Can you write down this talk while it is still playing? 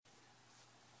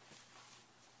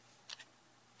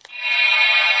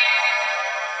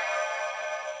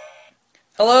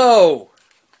Hello!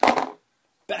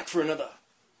 Back for another.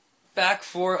 Back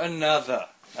for another.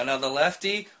 Another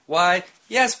lefty? Why,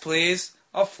 yes please.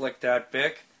 I'll flick that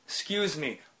bick. Excuse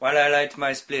me, while I light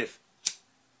my spliff.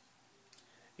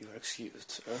 You are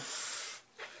excused, sir.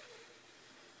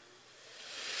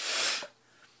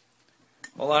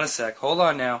 Hold on a sec. Hold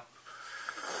on now.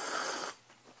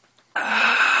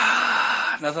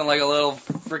 Nothing like a little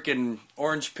freaking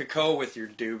orange Picot with your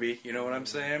doobie. You know what I'm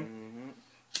saying? Mm-hmm.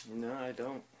 No, I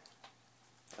don't.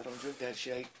 I don't drink that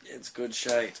shit. It's good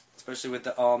shite. Especially with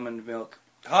the almond milk.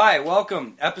 Hi,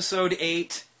 welcome. Episode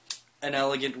 8, An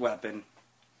Elegant Weapon.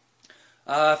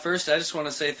 First, I just want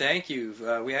to say thank you.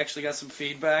 We actually got some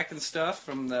feedback and stuff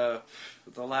from the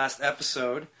last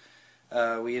episode.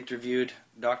 We interviewed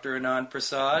Dr. Anand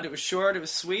Prasad. It was short, it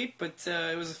was sweet, but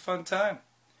it was a fun time.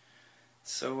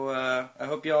 So I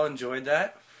hope you all enjoyed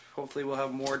that. Hopefully we'll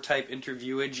have more type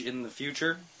interviewage in the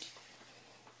future.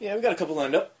 Yeah, we got a couple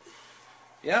lined up.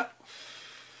 Yeah.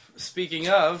 Speaking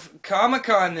of,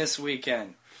 Comic-Con this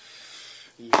weekend.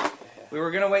 Yeah. We were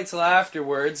going to wait till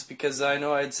afterwards because I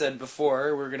know I had said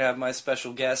before we were going to have my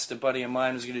special guest, a buddy of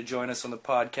mine who's going to join us on the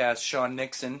podcast, Sean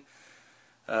Nixon,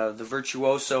 the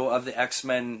virtuoso of the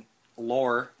X-Men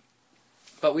lore.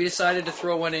 But we decided to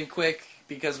throw one in quick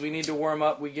because we need to warm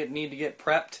up, need to get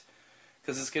prepped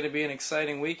because it's going to be an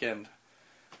exciting weekend.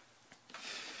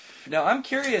 Now, I'm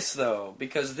curious, though,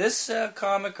 because this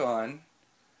Comic-Con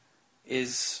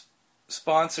is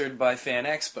sponsored by Fan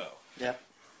Expo. Yep.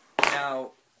 Now,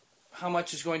 how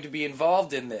much is going to be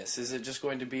involved in this? Is it just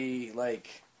going to be,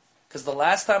 like... Because the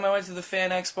last time I went to the Fan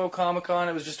Expo Comic-Con,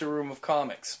 it was just a room of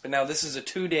comics. But now this is a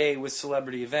 2-day with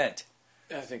celebrity event.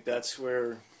 I think that's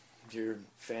where your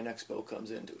Fan Expo comes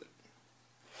into it.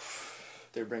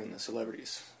 They're bringing the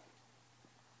celebrities.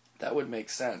 That would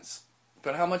make sense.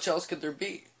 But how much else could there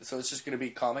be? So it's just going to be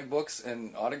comic books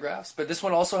and autographs? But this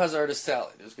one also has artist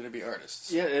salad. There's going to be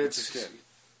artists. Yeah, which is good.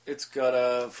 It's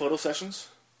got photo sessions.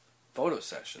 Photo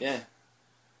sessions? Yeah.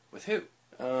 With who?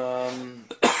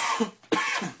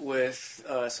 With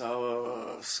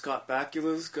Scott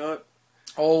Bakula's got.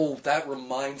 Oh, that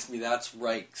reminds me. That's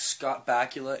right. Scott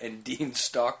Bakula and Dean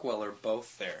Stockwell are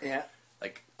both there. Yeah.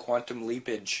 Like quantum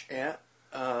leapage. Yeah.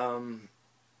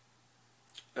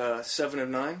 7 of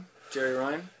 9. Jerry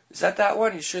Ryan. Is that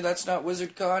one? You sure that's not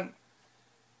WizardCon?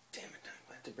 Damn it!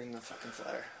 I had to bring the fucking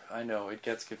flyer. I know, it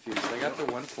gets confused. I got the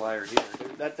one flyer here.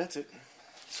 That's it.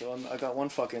 So I got one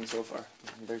fuck in so far.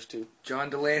 There's 2. John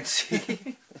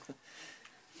Delancey.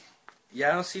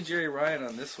 Yeah, I don't see Jerry Ryan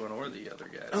on this one or the other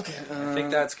guys. Okay. I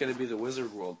think that's going to be the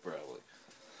Wizard World, probably.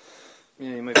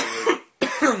 Yeah, you might be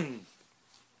right.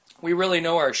 We really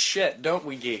know our shit, don't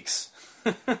we, geeks?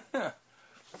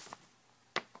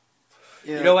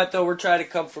 Yeah. You know what, though? We're trying to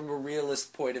come from a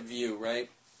realist point of view, right?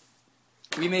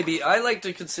 I like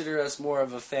to consider us more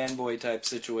of a fanboy type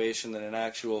situation than an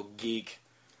actual geek.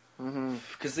 Mm-hmm.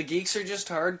 Because the geeks are just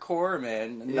hardcore,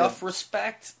 man. Enough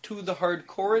respect to the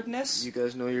hardcoredness. You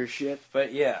guys know your shit.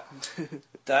 But yeah,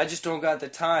 I just don't got the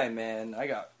time, man. I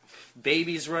got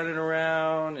babies running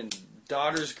around and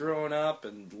daughters growing up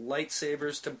and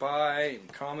lightsabers to buy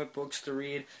and comic books to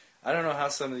read. I don't know how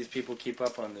some of these people keep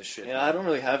up on this shit. Yeah, I don't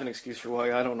really have an excuse for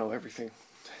why I don't know everything.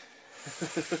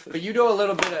 But you know a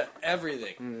little bit of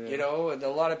everything, you know, and a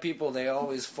lot of people, they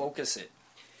always focus it.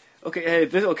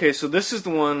 Okay, so this is the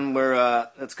one where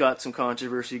it's got some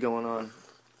controversy going on.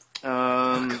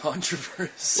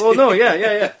 Controversy? Well, no,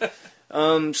 yeah.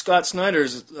 Scott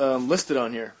Snyder's listed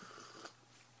on here.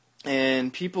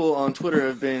 And people on Twitter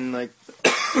have been, like,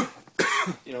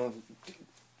 you know,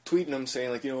 tweeting him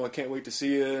saying, like, you know, I can't wait to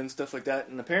see you and stuff like that.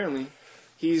 And apparently,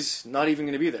 he's not even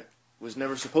going to be there. Was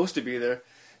never supposed to be there.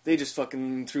 They just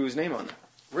fucking threw his name on there.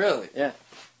 Really? Yeah.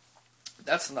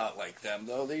 That's not like them,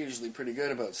 though. They're usually pretty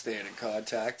good about staying in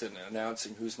contact and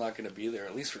announcing who's not going to be there,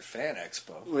 at least for Fan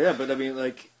Expo. Well, yeah, but I mean,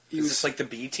 like... Is this like the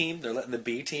B team? They're letting the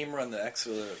B team run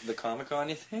the Comic-Con,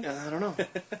 you think? I don't know.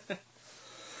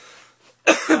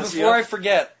 Before I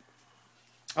forget,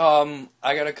 I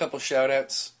got a couple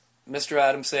shout-outs. Mr.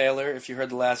 Adam Sandler, if you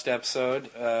heard the last episode,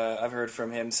 I've heard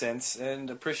from him since, and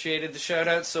appreciated the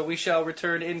shout-out, so we shall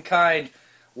return in kind.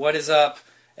 What is up?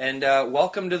 And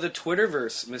welcome to the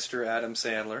Twitterverse, Mr. Adam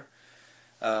Sandler.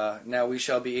 Now we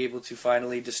shall be able to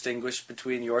finally distinguish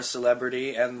between your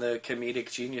celebrity and the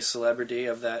comedic genius celebrity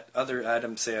of that other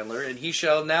Adam Sandler, and he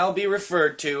shall now be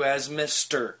referred to as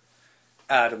Mr.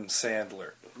 Adam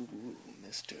Sandler. Ooh,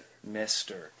 Mr.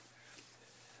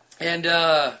 And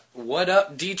what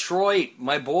up, Detroit?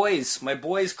 My boys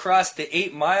crossed the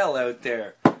 8 Mile out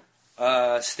there.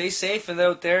 Stay safe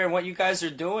out there and what you guys are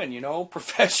doing, you know,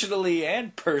 professionally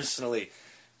and personally.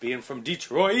 being from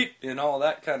Detroit and all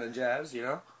that kind of jazz, you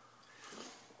know.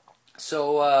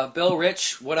 So, Bill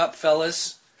Rich, what up,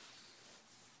 fellas?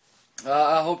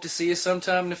 I hope to see you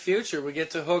sometime in the future. We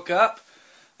get to hook up.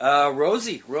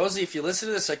 Rosie, if you listen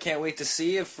to this, I can't wait to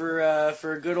see you for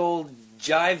a good old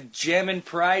Jive Jammin'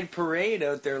 Pride Parade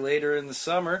out there later in the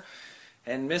summer.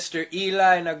 And Mr.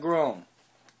 Eli Negron,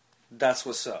 that's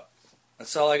what's up.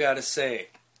 That's all I gotta say.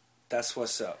 That's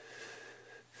what's up.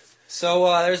 So,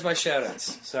 there's my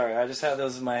shoutouts. Sorry, I just had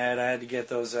those in my head. I had to get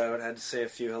those out. I had to say a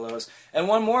few hellos. And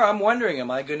one more, I'm wondering,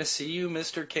 am I going to see you,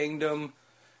 Mr. Kingdom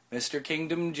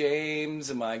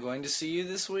James? Am I going to see you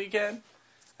this weekend?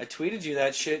 I tweeted you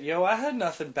that shit. Yo, I had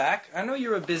nothing back. I know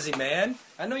you're a busy man.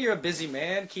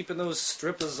 Keeping those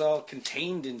strippers all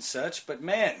contained and such. But,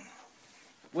 man,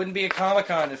 wouldn't be a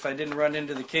Comic-Con if I didn't run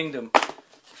into the Kingdom.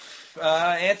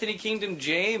 Anthony Kingdom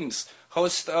James,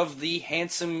 host of the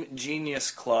Handsome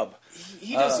Genius Club.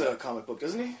 He does a comic book,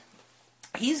 doesn't he?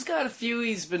 He's got a few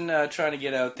he's been trying to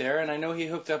get out there, and I know he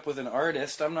hooked up with an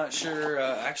artist. I'm not sure.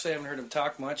 Actually, I haven't heard him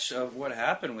talk much of what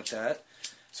happened with that.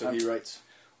 So he writes.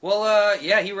 Well,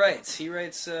 yeah, he writes. He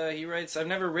writes. I've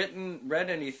never read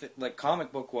anything like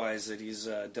comic book wise that he's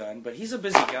done, but he's a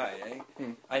busy guy.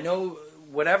 I know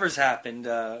whatever's happened.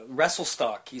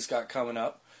 WrestleStock he's got coming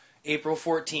up, April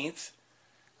 14th.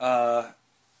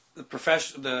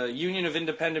 The Union of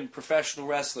Independent Professional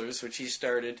Wrestlers, which he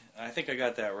started. I think I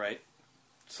got that right.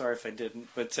 Sorry if I didn't,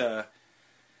 but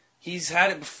he's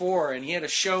had it before, and he had a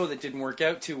show that didn't work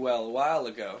out too well a while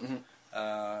ago.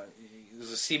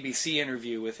 There's a CBC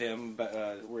interview with him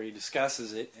where he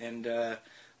discusses it, and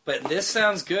but this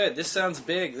sounds good. This sounds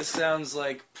big. This sounds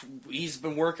like he's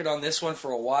been working on this one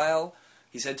for a while.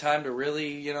 He's had time to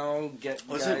really, get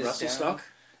Was guys it WrestleStock? down.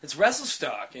 It's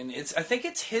WrestleStock, and I think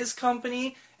it's his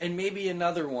company and maybe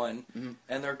another one,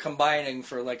 and they're combining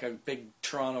for like a big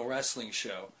Toronto wrestling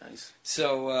show. Nice.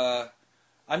 So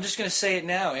I'm just gonna say it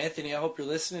now, Anthony. I hope you're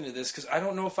listening to this because I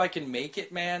don't know if I can make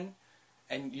it, man.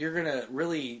 And you're gonna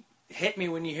really hit me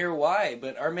when you hear why.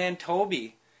 But our man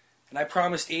Toby, and I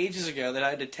promised ages ago that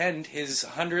I'd attend his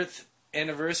 100th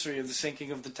anniversary of the sinking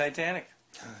of the Titanic.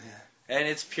 Oh yeah. And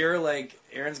it's pure like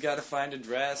Aaron's got to find a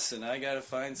dress, and I got to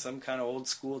find some kind of old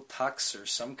school tux or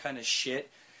some kind of shit.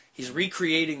 He's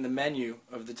recreating the menu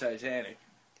of the Titanic.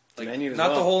 Like, the menu,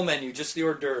 not the whole menu, just the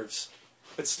hors d'oeuvres.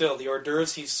 But still, the hors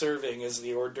d'oeuvres he's serving is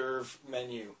the hors d'oeuvre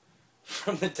menu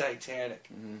from the Titanic.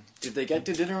 Did they get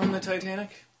to dinner on the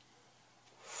Titanic?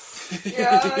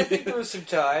 Yeah, I think there was some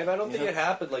time. I don't think it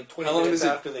happened like 20 minutes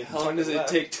after they. How long does it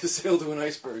take to sail to an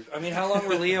iceberg? I mean, how long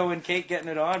were Leo and Kate getting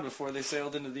it on before they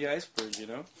sailed into the iceberg?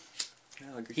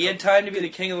 He had time to be the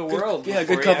king of the world. Yeah,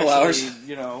 before good couple he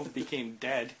actually, hours. Became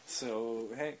dead. So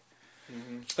hey.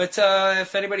 But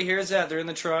if anybody hears that, they're in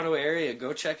the Toronto area,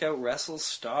 go check out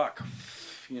WrestleStock.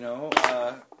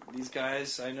 These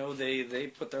guys, I know they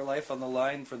put their life on the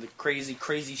line for the crazy,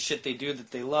 crazy shit they do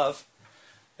that they love.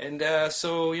 And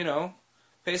so,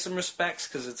 pay some respects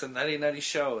because it's a nutty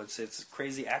show. It's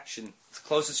crazy action. It's the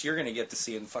closest you're going to get to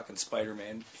seeing fucking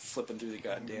Spider-Man flipping through the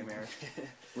goddamn air.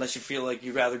 Unless you feel like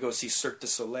you'd rather go see Cirque du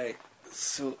Soleil.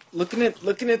 So, looking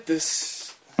at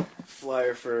this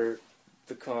flyer for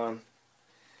the con,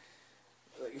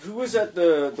 who was at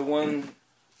the one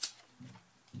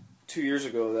 2 years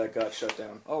ago that got shut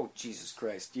down? Oh, Jesus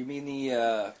Christ. You mean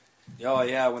the... Oh,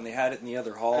 yeah, when they had it in the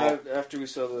other hall. After we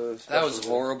saw the... That was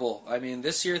horrible. I mean,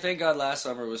 this year, thank God last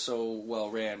summer was so well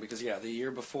ran, because, the year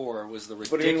before was the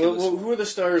ridiculous... But, who were the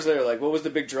stars there? Like, what was the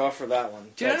big draw for that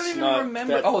one? Dude, I don't even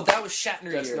remember. That was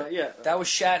Shatner year. That was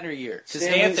Shatner year. Because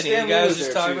Anthony, the guy was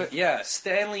just talking about... Yeah,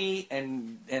 Stanley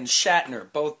and Shatner,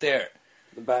 both there.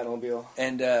 The Batmobile.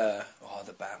 And, the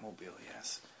Batmobile,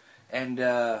 yes. And,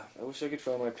 I wish I could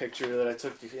find my picture that I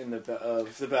took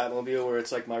of the Batmobile where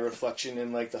it's like my reflection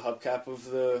in like the hubcap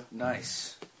of the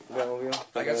nice Batmobile.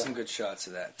 I got some good shots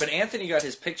of that. But Anthony got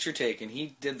his picture taken.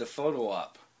 He did the photo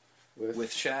op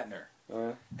with Shatner.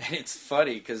 And it's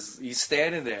funny because he's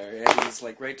standing there and he's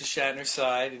like right to Shatner's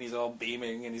side and he's all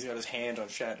beaming and he's got his hand on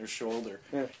Shatner's shoulder.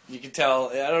 Yeah. You can tell,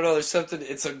 I don't know, there's something,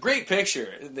 it's a great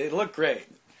picture. They look great.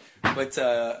 But,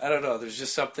 I don't know, there's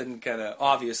just something kind of,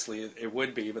 obviously it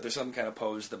would be, but there's something kind of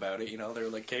posed about it, They're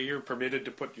like, hey, you're permitted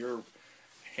to put your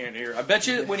hand here. I bet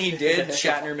you when he did,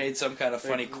 Shatner made some kind of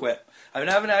funny quip. I mean,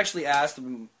 I haven't actually asked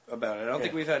him about it. I don't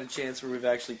think we've had a chance where we've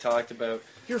actually talked about,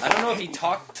 I don't know if he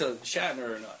talked to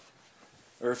Shatner or not.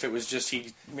 Or if it was just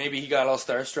maybe he got all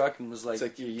starstruck and was like... It's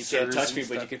like, you can't touch me,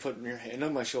 but you can put your hand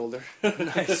on my shoulder.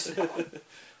 Nice.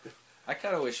 I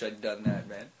kind of wish I'd done that,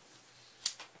 man.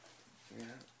 Yeah.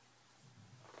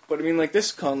 But I mean, like,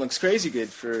 this con looks crazy good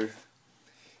for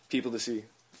people to see.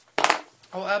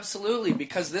 Oh, absolutely,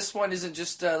 because this one isn't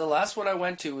just the last one I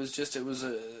went to was just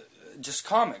just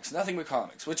comics, nothing but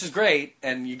comics, which is great,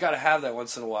 and you got to have that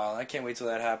once in a while. I can't wait till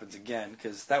that happens again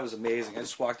because that was amazing. I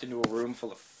just walked into a room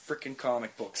full of freaking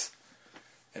comic books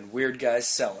and weird guys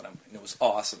selling them, and it was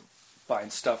awesome. Buying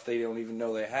stuff they don't even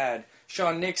know they had.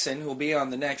 Sean Nixon, who'll be on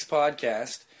the next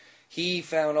podcast, he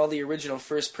found all the original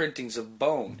first printings of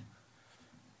Bone.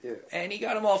 Yeah. And he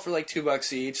got them all for like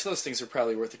 $2 each. Those things are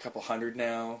probably worth a couple $100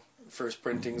 now. First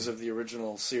printings of the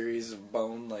original series of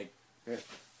Bone, like. Yeah.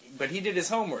 But he did his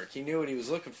homework. He knew what he was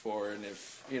looking for, and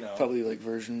if probably like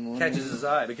version 1 catches his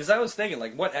eye. Because I was thinking,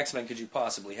 like, what X-Men could you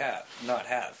possibly not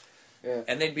have? Yeah.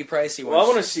 And they'd be pricey. Well, I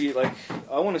want to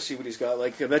see what he's got.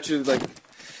 Like, I bet you, like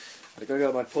I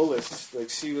got my pull list. Like,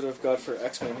 see what I've got for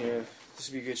X-Men here. This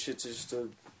would be good shit just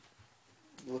to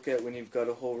look at when you've got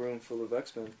a whole room full of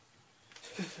X-Men.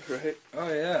 Right?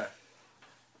 Oh, yeah.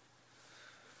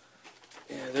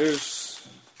 Yeah, there's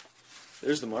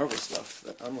the Marvel stuff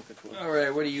that I'm looking for. All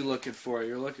right, what are you looking for?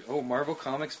 You're looking. Oh, Marvel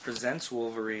Comics presents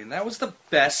Wolverine. That was the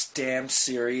best damn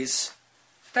series.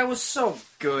 That was so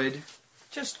good,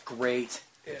 just great.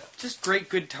 Yeah, just great,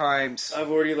 good times. I've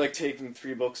already taken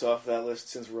 3 books off that list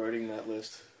since writing that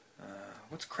list.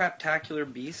 What's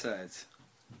Craptacular B-Sides?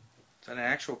 Is that an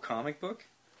actual comic book?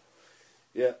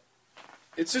 Yeah,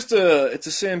 it's just a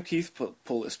Sam Keith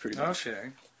pull list pretty much. Okay.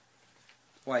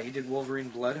 Why, he did Wolverine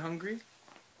Blood Hungry?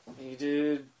 He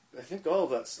did, I think, all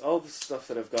the stuff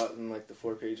that I've got in, the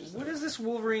 4 pages. What is this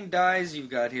Wolverine Dies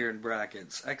you've got here in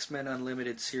brackets? X-Men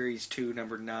Unlimited Series 2,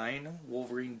 number 9?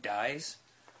 Wolverine Dies?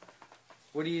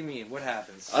 What do you mean? What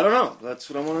happens? I don't know. That's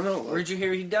what I want to know. Where'd you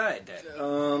hear he died, then?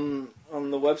 On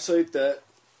the website that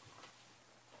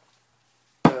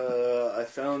I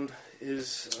found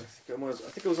his... I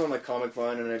think it was on, Comic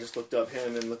Vine, and I just looked up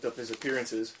him and looked up his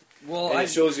appearances. Well, and it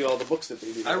shows you all the books that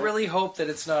they did. I really hope that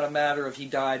it's not a matter of he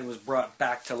died and was brought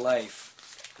back to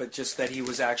life, but just that he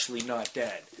was actually not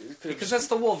dead. Because that's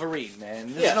the Wolverine,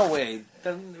 man. There's no way.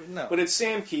 No. But it's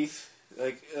Sam Keith.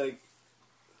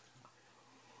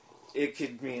 It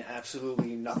could mean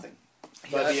absolutely nothing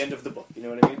by the end of the book. You know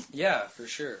what I mean? Yeah, for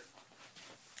sure.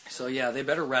 So yeah, they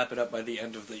better wrap it up by the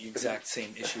end of the exact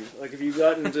same issue. Have you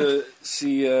gotten to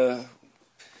see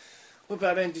what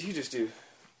Batman did he just do?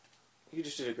 He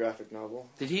just did a graphic novel.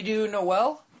 Did he do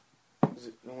Noel? Was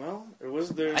it Noel? Or was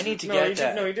there? I need to get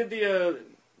that. He did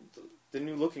the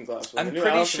new Looking Glass one. I'm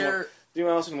pretty sure. The new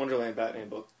Alice in Wonderland Batman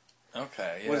book.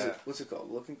 Okay, yeah. What's it called?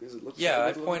 Is it Looking? Yeah,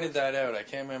 I pointed that out. I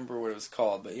can't remember what it was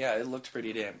called, but yeah, it looked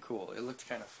pretty damn cool. It looked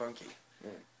kind of funky.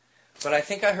 Yeah. But I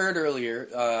think I heard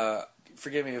earlier.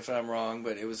 Forgive me if I'm wrong,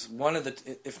 but it was one of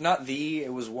the, if not the,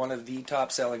 it was one of the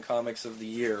top-selling comics of the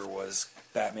year was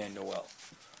Batman Noel.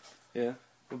 Yeah.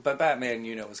 But Batman,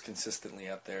 is consistently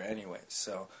up there anyways,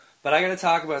 so. But I gotta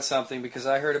talk about something because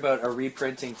I heard about a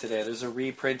reprinting today. There's a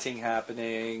reprinting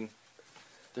happening.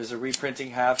 There's a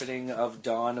reprinting happening of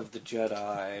Dawn of the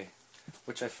Jedi,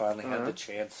 which I finally had the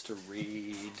chance to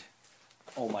read.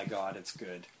 Oh my god, it's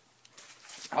good.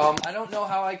 I don't know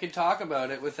how I could talk about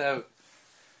it without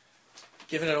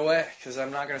giving it away, because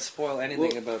I'm not going to spoil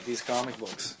anything about these comic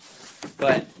books.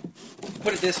 But,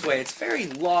 put it this way, it's very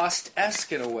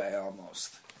Lost-esque in a way,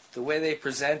 almost. The way they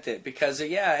present it. Because,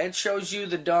 it shows you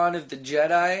the dawn of the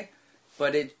Jedi,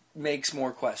 but it makes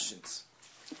more questions.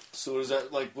 So is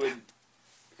that when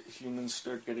humans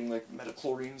start getting,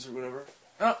 metachlorines or whatever?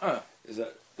 Is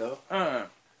that, no?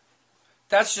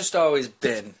 That's just always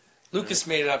been. Lucas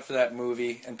made it up for that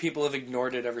movie, and people have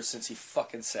ignored it ever since he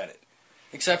fucking said it.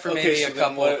 Except for maybe a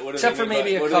couple. What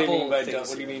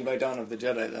do you mean by Dawn of the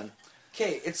Jedi then?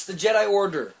 Okay, it's the Jedi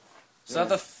Order. It's not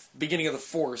the beginning of the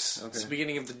Force. Okay. It's the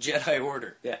beginning of the Jedi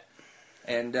Order. Yeah.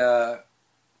 And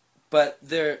but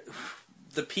the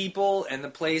people and the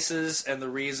places and the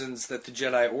reasons that the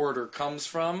Jedi Order comes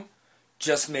from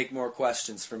just make more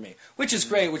questions for me, which is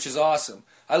great, which is awesome.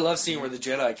 I love seeing where the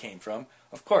Jedi came from.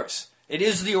 Of course. It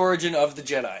is the origin of the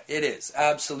Jedi. It is,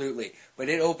 absolutely. But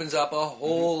it opens up a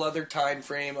whole other time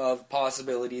frame of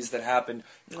possibilities that happened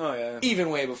even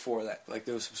way before that.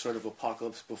 There was some sort of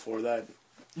apocalypse before that?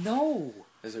 No.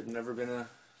 Has there never been a...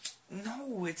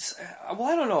 No, it's... well,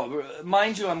 I don't know.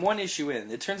 Mind you, I'm one issue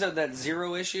in. It turns out that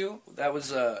 0 issue, that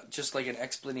was just an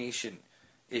explanation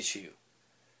issue.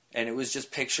 And it was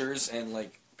just pictures and,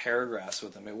 paragraphs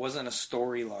with them. It wasn't a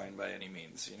storyline by any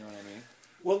means. You know what I mean?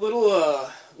 What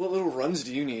little runs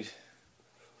do you need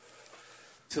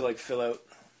to fill out?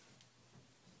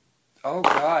 Oh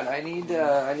God, I need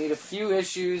a few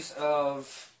issues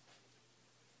of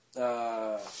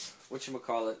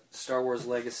whatchamacallit, Star Wars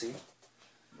Legacy.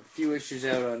 A few issues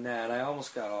out on that. I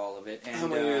almost got all of it. And, how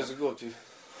many does it go up to?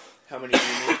 How many do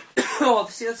you need? Well,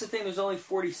 see, that's the thing. There's only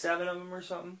 47 of them or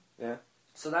something. Yeah.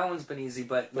 So that one's been easy,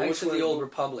 but But Knights which of the one- Old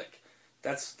Republic.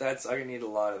 That's I gonna need a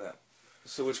lot of them.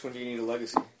 So which one do you need a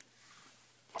legacy?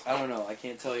 I don't know. I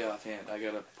can't tell you offhand. I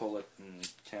gotta pull it and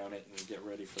count it and get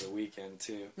ready for the weekend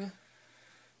too. Yeah.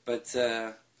 But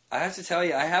I have to tell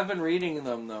you, I have been reading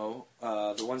them though.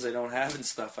 The ones I don't have and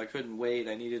stuff. I couldn't wait.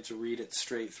 I needed to read it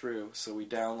straight through, so we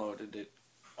downloaded it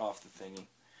off the thingy,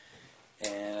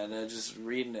 and just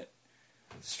reading it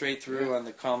straight through on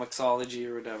the Comixology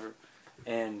or whatever.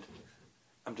 And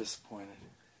I'm disappointed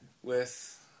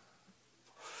with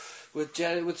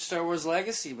Star Wars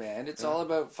Legacy, man. It's all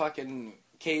about fucking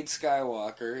Cade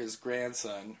Skywalker, his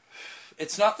grandson.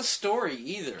 It's not the story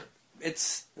either.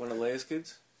 It's One of Leia's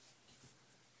kids?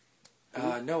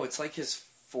 no, it's like his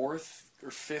fourth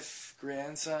or fifth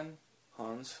grandson.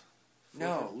 Hans?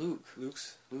 No, Luke.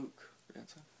 Luke's Luke.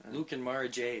 grandson? Luke and Mara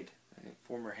Jade, Right.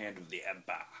 former hand of the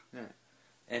Empire. Yeah.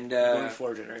 And Going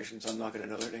 4 generations, I'm not going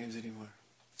to know their names anymore.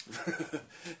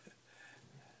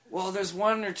 well, there's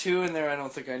one or two in there I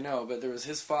don't think I know, but there was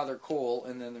his father Cole,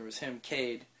 and then there was him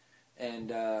Cade,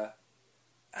 and I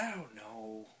don't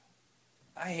know.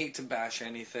 I hate to bash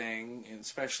anything, and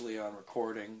especially on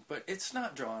recording, but it's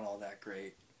not drawn all that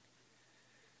great.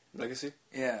 Legacy?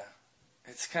 Yeah,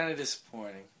 it's kind of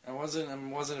disappointing. I wasn't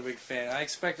a big fan. I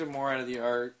expected more out of the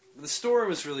art. The story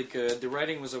was really good. The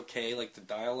writing was okay, like the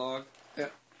dialogue. Yeah.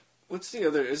 What's the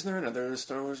other? Isn't there another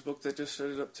Star Wars book that just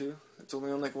started up too? It's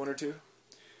only on like 1 or 2?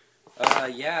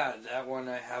 Yeah, that one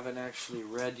I haven't actually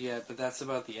read yet, but that's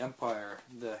about the Empire,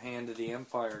 the Hand of the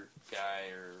Empire guy,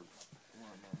 or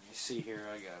let me see here,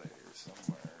 I got it here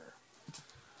somewhere.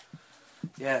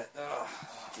 Yeah,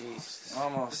 Jeez.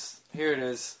 almost. Here it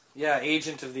is. Yeah,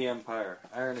 Agent of the Empire,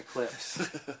 Iron Eclipse.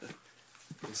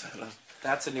 What's that on?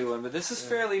 That's a new one, but this is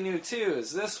fairly new too.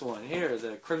 Is this one here,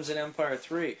 the Crimson Empire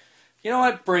 3? You know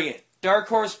what? Bring it. Dark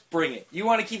Horse, bring it. You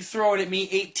want to keep throwing at me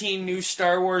 18 new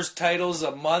Star Wars titles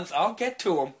a month? I'll get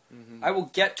to them. Mm-hmm. I will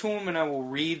get to them and I will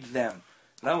read them.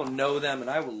 And I will know them and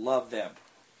I will love them.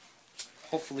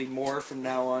 Hopefully more from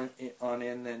now on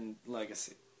in than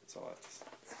Legacy. That's all I have to say.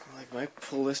 Like my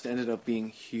pull list ended up being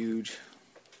huge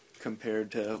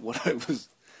compared to what I was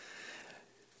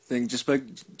thinking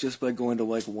just by going to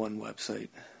like one website.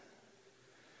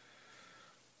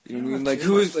 You know what I mean? Like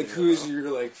who's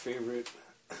your like favorite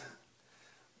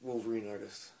Wolverine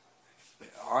artist?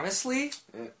 Honestly,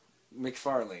 Yeah.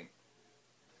 McFarlane.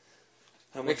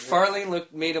 How much?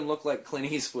 McFarlane made him look like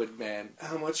Clint Eastwood, man.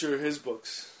 How much are his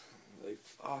books? Like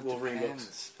Oh, it Wolverine depends.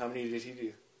 books. How many did he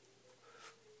do?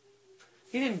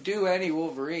 He didn't do any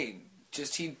Wolverine.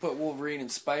 Just he put Wolverine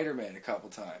and Spider-Man a couple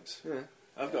times. Yeah,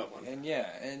 I've got one. And yeah,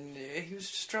 and he was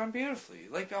just drawn beautifully.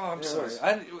 Like, oh, I'm Yeah, sorry.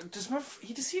 it was.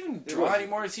 He does he even It draw was.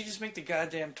 anymore? Does he just make the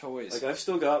goddamn toys? Like I've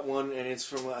still got one, and it's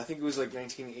from I think it was like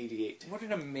 1988 What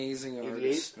an amazing 88?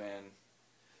 artist, man.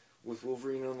 with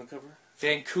Wolverine on the cover.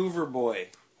 Vancouver boy,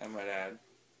 I might add.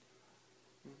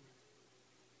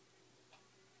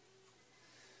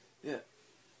 Yeah.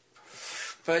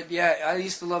 But yeah, I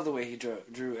used to love the way he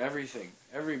drew everything.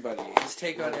 Everybody. His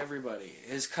take on everybody.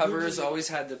 His covers always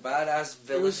had the badass It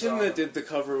villains was him on that them. did the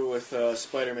cover with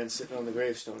Spider-Man sitting on the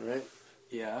gravestone, right?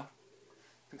 Yeah.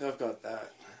 I think I've got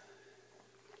that.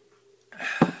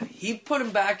 He put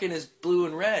him back in his blue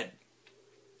and red.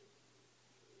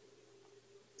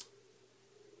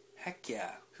 Heck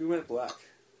yeah. Who went black?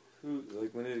 When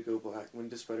did it go black? When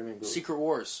did Spider-Man go? Secret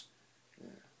Wars. Yeah.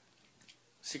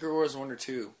 Secret Wars 1 or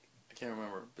 2. I can't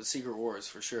remember. But Secret Wars,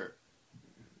 for sure.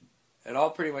 It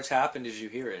all pretty much happened as you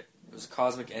hear it. It was a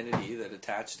cosmic entity that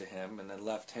attached to him and then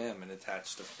left him and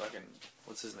attached to fucking,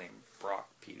 what's his name? Brock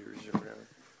Peters or whatever.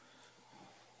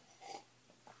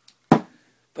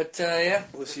 But, yeah.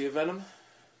 Was he a Venom?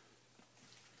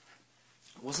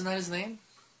 Wasn't that his name?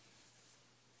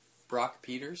 Brock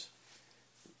Peters?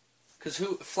 Because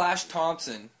Flash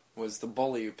Thompson was the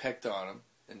bully who picked on him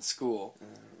in school. I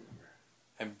don't remember.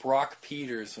 And Brock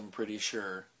Peters, I'm pretty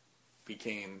sure,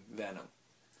 became Venom.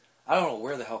 I don't know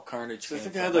where the hell Carnage So I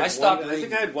came think I from. had like stopped one. I think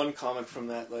reading. I had one comic from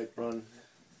that like run,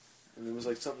 and it was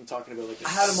like something talking about like. I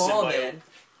had them all, symbiote. man.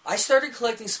 I started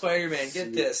collecting Spider-Man, get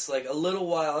See. this, like a little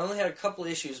while. I only had a couple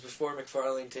issues before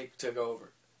McFarlane took over.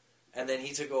 And then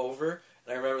he took over,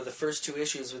 and I remember the first 2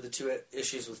 issues were the 2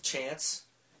 issues with Chance.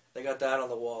 They got that on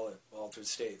the wall at Altered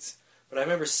States. But I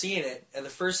remember seeing it, and the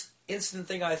first instant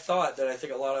thing I thought, that I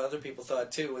think a lot of other people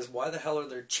thought too, was why the hell are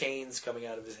there chains coming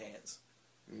out of his hands?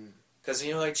 Because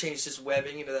you know how he changed his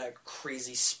webbing into that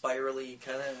crazy spirally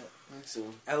kind of I think so.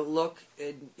 outlook?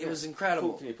 It was incredible.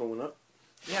 Cool. Can you pull one up?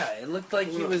 Yeah, it looked like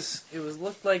he was. It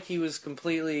looked like he was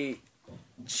completely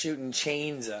shooting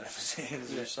chains out of his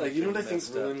hands or something. Like, you know what I think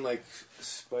messed up. ruined, like,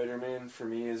 Spider-Man for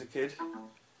me as a kid?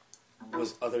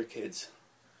 Was other kids.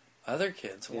 Other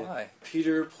kids, Yeah. why?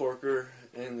 Peter Porker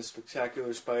and the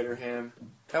Spectacular Spider-Ham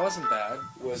That wasn't bad.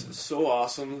 was so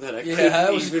awesome that I Yeah, couldn't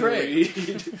that was even great.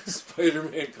 read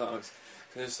Spider-Man comics.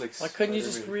 It's like, Why couldn't you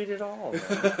just Spider-Man. read it all?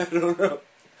 man? I don't know.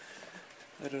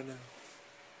 I don't know.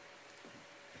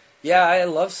 Yeah, I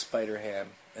love Spider-Ham.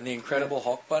 And the Incredible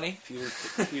Hulk Bunny. Peter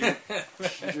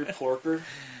Porker.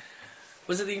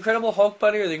 Was it the Incredible Hulk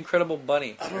Bunny or the Incredible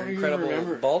Bunny? I don't Or even Incredible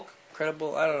remember. Bulk?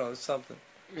 Incredible, I don't know, something.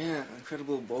 Yeah,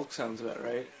 Incredible Bulk sounds about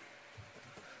right.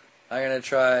 I'm gonna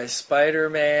try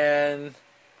Spider-Man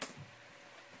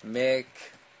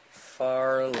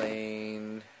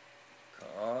McFarlane.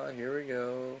 Oh, here we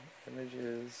go.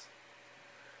 Images.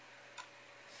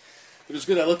 It was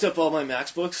good. I looked up all my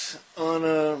Max books on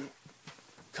a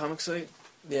comic site,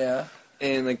 Yeah.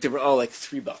 and like they were all like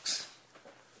 $3.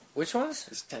 Which ones?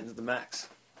 It's 10 to the max.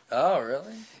 Oh,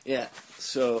 really? Yeah.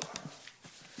 So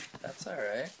That's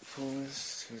alright. pull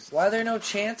this. Here's Why are there no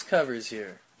Chance covers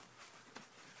here?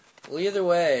 Well, either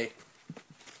way,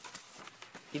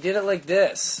 he did it like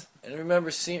this. And I remember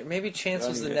seeing, maybe Chance I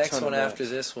was the need a next ton one of after that.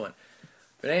 this one.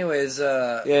 But anyways,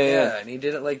 Yeah. and he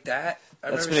did it like that. I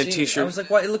That's remember been a seeing it. t-shirt. I was like,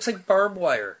 "Why? It looks like barbed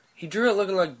wire." He drew it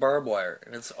looking like barbed wire,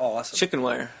 and it's awesome. chicken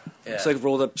wire. Yeah. It's like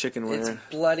rolled up chicken wire. It's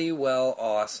bloody well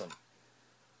awesome.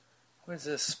 What is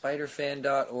this?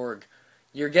 Spiderfan.org.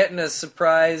 You're getting a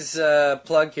surprise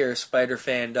plug here,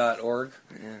 Spiderfan.org,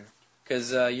 Yeah.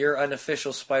 because your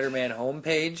unofficial Spider-Man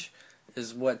homepage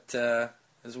is what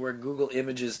is where Google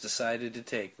Images decided to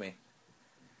take me.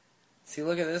 See,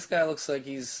 look at this guy. Looks like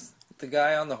he's the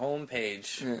guy on the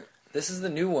homepage. Yeah. This is the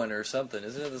new one or something,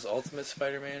 isn't it? This Ultimate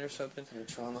Spider-Man or something. Here,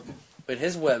 Tron looking. But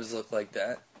his webs look like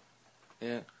that.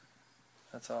 Yeah.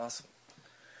 That's awesome.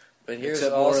 But here's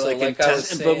Except also more like, I was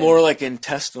saying, but more like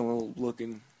intestinal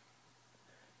looking.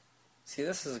 See,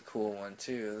 this is a cool one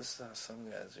too. This is how some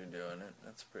guys are doing it.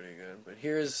 That's pretty good. But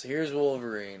here's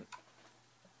Wolverine.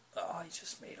 Oh, he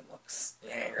just made him look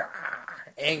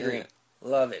angry. Yeah.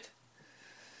 Love it.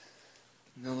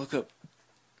 No, look up.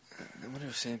 I wonder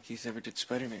if Sam Keith ever did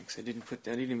Spider-Man, because I didn't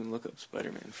even look up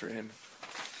Spider-Man for him.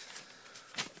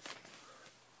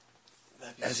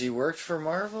 Has he worked for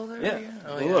Marvel there? Yeah. Again?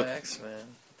 Oh Well, yeah, look. X-Men.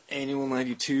 Annual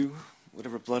 92,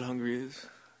 whatever Blood Hungry is.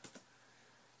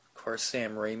 Of course,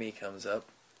 Sam Raimi comes up.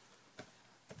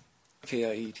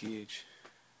 Kieth.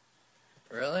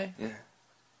 Really? Yeah.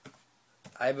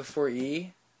 I before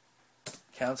E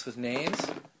counts with names?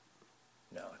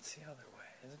 No, it's the other way,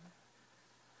 isn't it?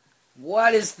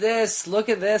 What is this? Look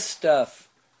at this stuff.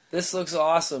 This looks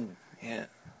awesome. Yeah.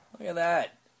 Look at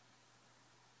that.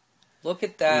 Look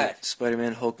at that. Yeah,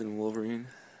 Spider-Man, Hulk, and Wolverine.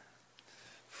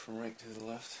 From right to the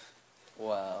left.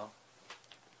 Wow.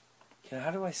 How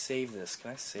do I save this?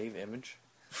 Can I save image?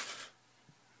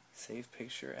 Save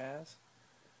picture as?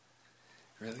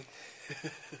 Really?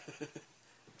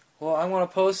 Well, I want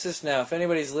to post this now. If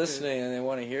anybody's listening and they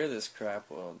want to hear this crap,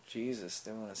 well, Jesus,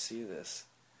 they want to see this.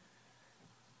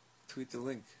 Tweet the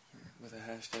link with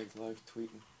a hashtag live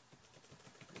tweeting.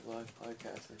 Live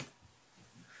podcasting.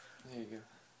 There you go.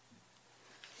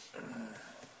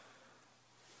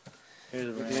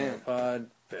 Here's a Yeah. pod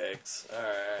pics.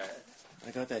 Alright.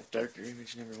 I got that darker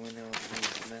image number one now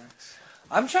with the Max.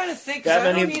 I'm trying to think. 'Cause I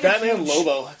don't need a Batman huge-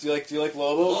 Lobo. Do you like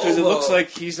Lobo? Because it Lobo. looks like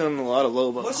he's done a lot of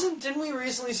Lobo. Didn't we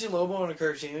recently see Lobo in a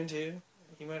cartoon too?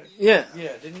 He might. Yeah.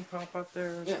 Yeah, didn't he pop up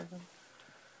there or Yeah. something?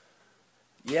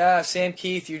 Yeah, Sam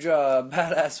Keith, you draw a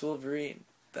badass Wolverine.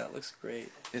 That looks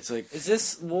great. It's like Is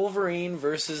this Wolverine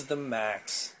versus the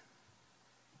Max?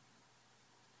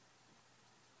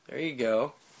 There you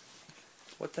go.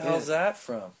 What the hell's that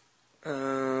from?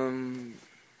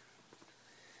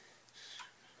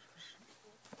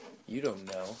 You don't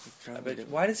know. But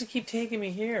why does it keep taking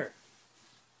me here?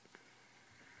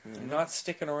 I'm not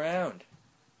sticking around.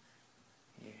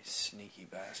 You sneaky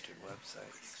bastard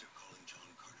websites.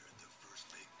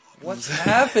 What's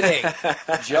happening?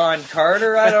 John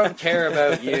Carter, I don't care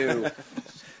about you.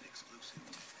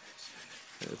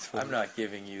 I'm not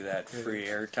giving you that free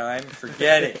airtime.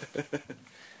 Forget it.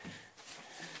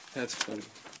 That's funny.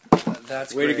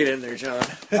 That's Way great. to get in there, John.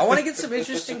 I want to get some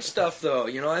interesting stuff, though.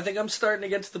 You know, I think I'm starting to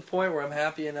get to the point where I'm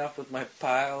happy enough with my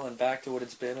pile and back to what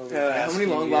it's been over the past How many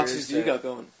few long years boxes do you that- got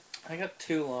going? I got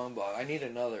 2 long boxes. I need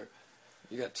another.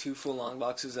 You got 2 full long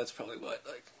boxes. That's probably what,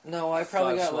 like. No, I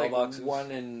probably 5 got small like boxes?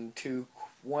 1 and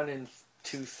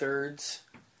 2/3,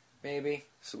 maybe.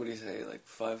 So what do you say? Like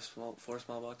 4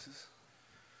 small boxes?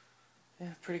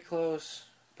 Yeah, pretty close.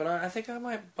 But I think I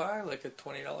might buy like a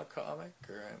 $20 comic,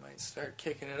 or I might start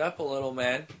kicking it up a little,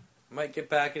 man. I might get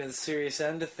back into the serious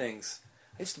end of things.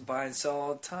 I used to buy and sell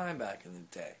all the time back in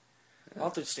the day.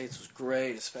 Altered States was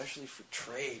great, especially for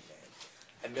trade, man.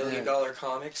 And $1 Million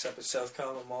Comics up at South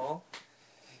Common Mall.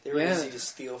 They were easy to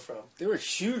steal from. They were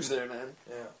huge there, man.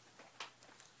 Yeah.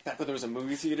 Back when there was a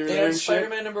movie theater They there had and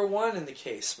Spider-Man #1 in the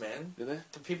case, man. Did they?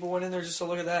 The people went in there just to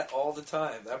look at that all the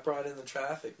time. That brought in the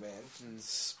traffic, man.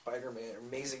 Spider-Man,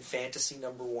 Amazing Fantasy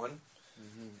 #1.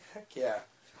 Mm-hmm. Heck yeah.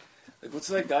 Like, what's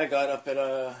that guy got up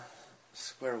at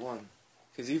Square One?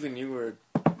 Because even you were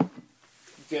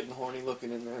getting horny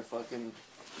looking in there, fucking.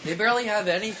 They barely have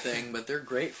anything, but they're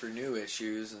great for new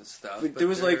issues and stuff. But there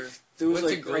was like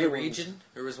Grey Region?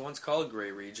 There was once called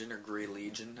Grey Region or Grey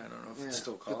Legion. I don't know if it's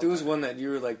still called. But there was one that you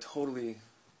were like totally.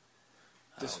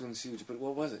 This one's huge, but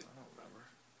what was it? I don't remember.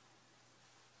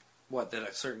 What, that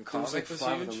a certain There was comic like was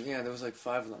 5 huge? of them. Yeah, there was like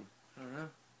 5 of them. I don't know.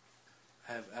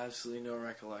 I have absolutely no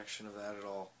recollection of that at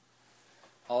all.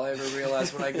 All I ever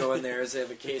realize when I go in there is they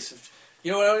have a case of...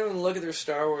 You know what, I don't even look at their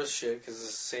Star Wars shit because it's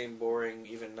the same boring,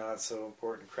 even not so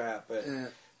important crap, but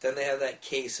then they have that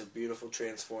case of beautiful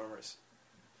Transformers.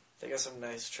 They got some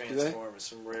nice Transformers,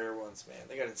 some rare ones, man.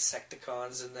 They got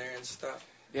Insecticons in there and stuff.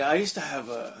 Yeah, I used to have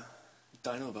a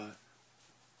Dinobot.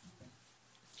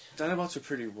 Dinobots are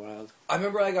pretty wild. I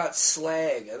remember I got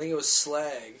Slag. I think it was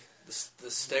Slag. The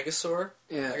Stegosaur.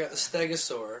 Yeah. I got the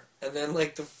Stegosaur. And then,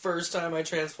 like, the first time I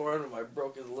transformed him, I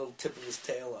broke the little tip of his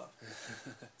tail off.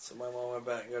 So my mom went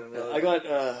back and got another. I got,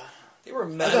 They were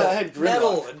metal. I had Grimlock.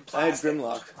 Metal and plastic. I had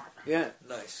Grimlock. Yeah.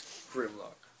 Nice.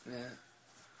 Grimlock. Yeah.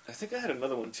 I think I had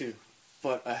another one, too.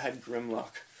 But I had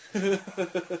Grimlock.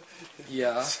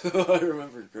 Yeah. So I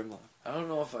remember Grimlock. I don't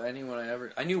know if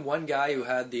anyone I knew one guy who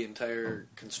had the entire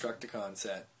Constructicon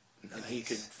set. Nice. And he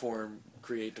could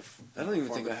create I don't even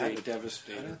think I had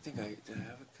Devastator. I don't think did I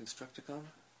have a Constructicon?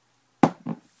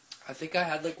 I think I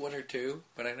had like 1 or 2,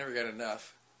 but I never got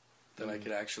enough that I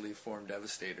could actually form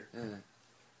Devastator.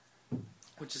 Yeah.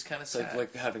 Which is kind of It's sad.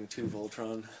 like having 2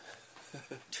 Voltron.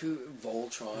 2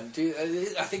 Voltron. Dude,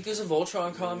 I think there's a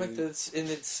Voltron comic that's in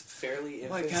its fairly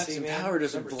infancy. My Captain man. Power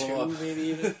doesn't Number blow 2, up. maybe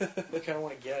even. I kind of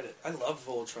want to get it. I love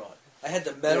Voltron. I had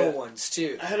the metal ones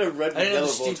too. I had a red I and didn't have yellow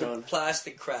the stupid Voltron.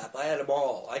 plastic crap. I had them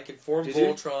all. I could form Did you?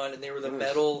 Voltron, and they were the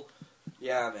metal.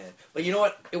 Yeah, man. But you know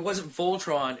what? It wasn't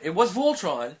Voltron. It was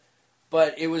Voltron,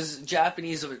 but it was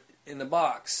Japanese in the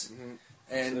box. Mm-hmm.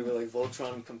 And so they were like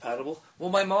Voltron compatible?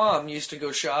 well, my mom used to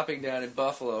go shopping down in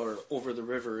Buffalo, or over the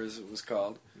river as it was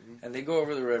called. Mm-hmm. And they'd go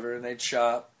over the river and they'd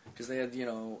shop, because they had,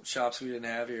 shops we didn't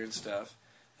have here and stuff,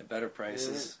 at better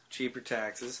prices, cheaper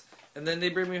taxes. And then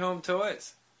they'd bring me home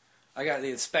toys. I got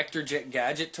the Inspector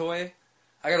Gadget toy.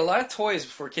 I got a lot of toys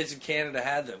before kids in Canada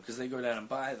had them, because they go down and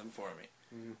buy them for me.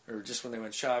 Mm-hmm. Or just when they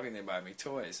went shopping, they buy me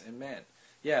toys. And man,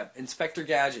 yeah, Inspector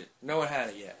Gadget. No one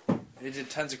had it yet. They did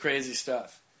tons of crazy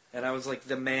stuff. And I was like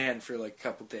the man for like a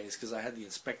couple days, because I had the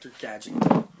Inspector Gadget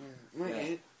toy. My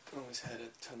aunt always had a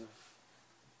ton of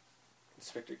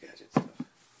Inspector Gadget stuff.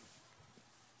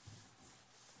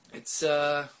 It's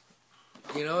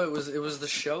it was the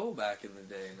show back in the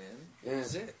day, man. Yeah. It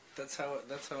was it. That's how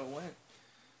it went.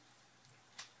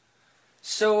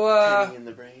 So Penny in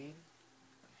the brain.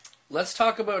 let's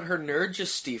talk about her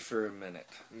Nerdjesty for a minute.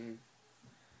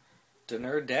 The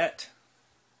Nerdette.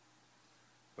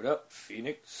 What up,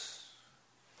 Phoenix?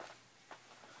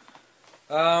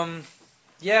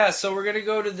 Yeah, so we're gonna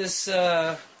go to this.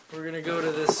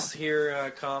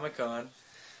 Here Comic-Con.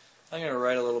 I'm gonna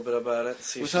write a little bit about it.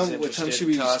 See if she's interested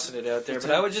in tossing it out there.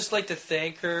 But I would just like to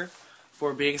thank her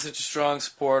for being such a strong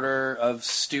supporter of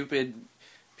stupid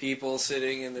people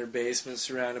sitting in their basements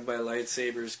surrounded by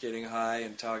lightsabers, getting high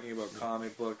and talking about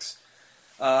comic books.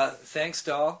 Thanks,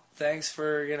 doll. Thanks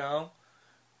for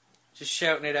just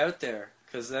shouting it out there.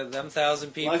 Because them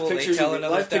 1,000 people, they tell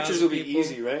another 1,000 people. Live pictures will be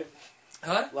easy, right?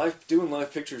 Huh? Doing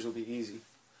live pictures will be easy.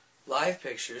 Live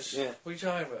pictures? Yeah. What are you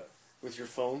talking about? With your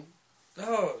phone.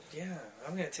 Oh, yeah.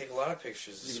 I'm going to take a lot of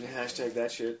pictures this You can weekend. hashtag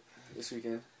that shit this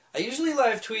weekend. I usually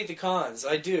live tweet the cons.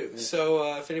 I do. Yeah.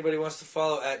 So if anybody wants to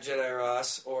follow at Jedi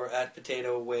Ross or at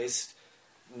Potato Waste,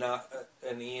 not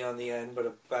an E on the end, but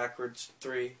a backwards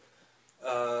 3,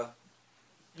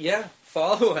 yeah,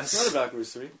 follow us. It's not a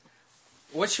backwards 3.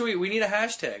 What should we need a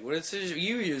hashtag. What is it?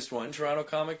 You used one, Toronto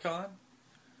Comic Con?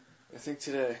 I think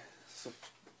today. So,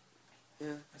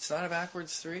 yeah. It's not a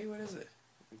backwards 3? What is it?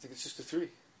 I think it's just a 3.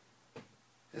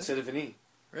 Instead of an E.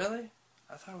 Really?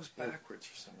 I thought it was backwards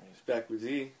for some reason. It's backwards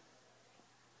E.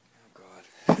 Oh,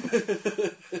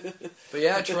 God. But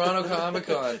yeah, Toronto Comic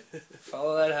Con.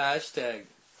 Follow that hashtag.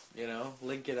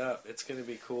 Link it up. It's going to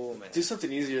be cool, man. Do something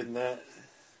easier than that.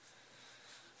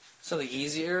 Something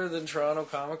easier than Toronto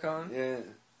Comic Con? Yeah.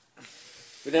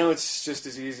 But now it's just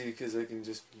as easy because I can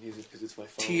just use it because it's my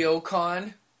phone.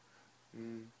 Teocon.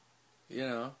 Mm. You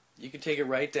know, you can take it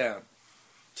right down.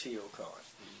 Teocon.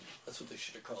 That's what they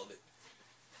should have called it.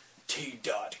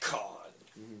 T.con.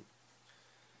 Mm-hmm.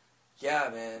 Yeah,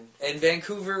 man. And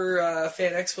Vancouver,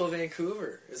 Fan Expo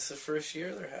Vancouver. It's the first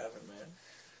year they're having, man.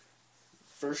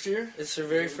 First year? It's their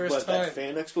very first time. That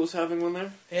Fan Expo's having one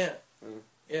there? Yeah. Mm.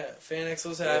 Yeah, Fan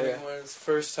Expo's having one. It's the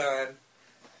first time.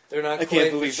 They're not I quite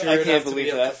can't believe, mature I enough can't to believe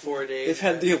be up that. to 4 days. They've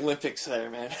had the Olympics there,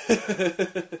 man.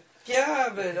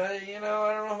 Yeah, but I don't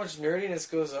know how much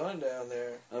nerdiness goes on down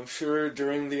there. I'm sure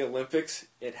during the Olympics,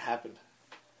 it happened.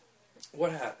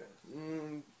 What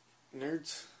happened?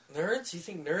 Nerds. Nerds? You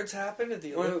think nerds happen at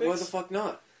the Olympics? Why the fuck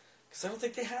not? Because I don't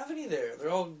think they have any there. They're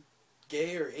all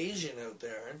gay or Asian out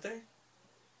there, aren't they?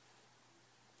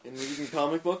 And reading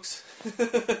comic books?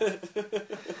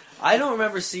 I don't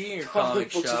remember seeing a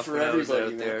comic books are shop for when I was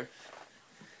everybody, out man. there.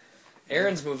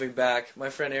 Aaron's moving back. My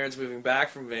friend Aaron's moving back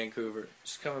from Vancouver.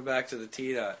 She's coming back to the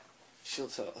T-Dot. She'll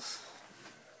tell us.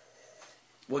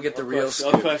 We'll get the I'll real I'll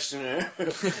scoop. question her.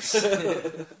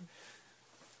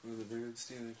 What are the nerds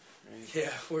doing? Right?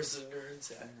 Yeah, where's the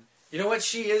nerds at? You know what?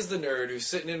 She is the nerd who's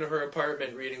sitting in her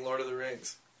apartment reading Lord of the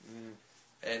Rings. Mm.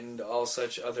 And all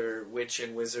such other witch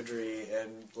and wizardry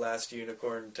and Last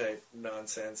Unicorn type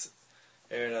nonsense.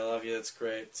 Aaron, I love you. That's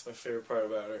great. It's my favorite part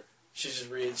about her. She just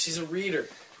reads. She's a reader.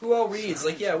 Who all reads?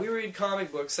 Like, yeah, we read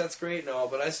comic books. That's great and all,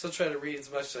 but I still try to read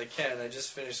as much as I can. I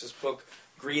just finished this book,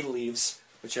 Greenleaves,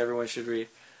 which everyone should read.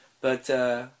 But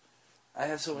I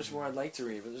have so much more I'd like to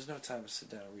read, but there's no time to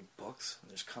sit down and read books.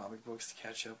 There's comic books to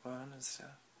catch up on and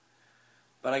stuff.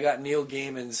 But I got Neil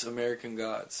Gaiman's American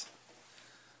Gods.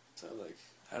 So, like...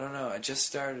 I don't know. I just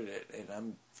started it, and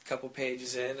I'm a couple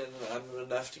pages in, and I'm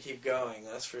enough to keep going.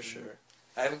 That's for sure.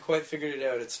 I haven't quite figured it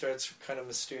out. It starts kind of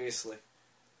mysteriously.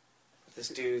 This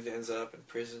dude ends up in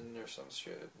prison or some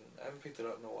shit. And I haven't picked it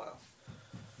up in a while.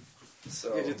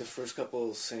 So I did the first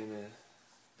couple Sandman.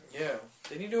 yeah,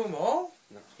 did he do them all?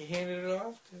 No. He handed it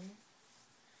off, did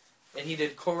he? And he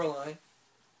did Coraline.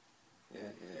 Yeah.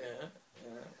 Yeah.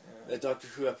 That Doctor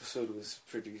Who episode was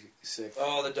pretty sick.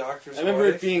 Oh, the Doctor's I remember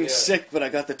wife? it being Yeah. sick, but I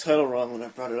got the title wrong when I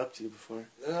brought it up to you before.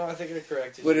 No, I think I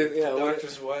corrected But you. it- yeah, the what-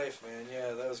 Doctor's wife, man.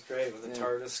 Yeah, that was great. When the Yeah.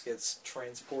 TARDIS gets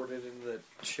transported into the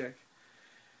chick.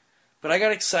 But I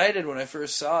got excited when I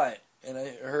first saw it, and I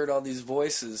heard all these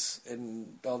voices,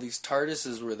 and all these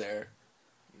TARDISes were there.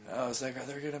 I was like, are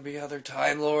there going to be other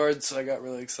Time Lords? So I got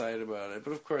really excited about it.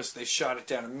 But of course, they shot it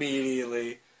down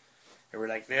immediately. They were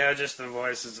like, they're just the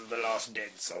voices of the lost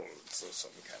dead souls, or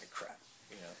some kind of crap,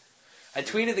 you know. I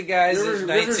tweeted the guys at Rivers is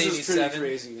 1987. pretty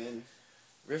crazy, man.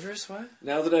 Rivers, what?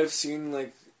 Now that I've seen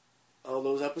like all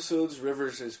those episodes,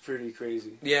 Rivers is pretty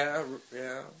crazy. Yeah.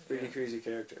 Pretty crazy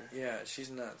character. Yeah, she's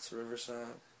nuts. River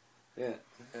Song. Yeah.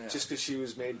 Yeah. Just because she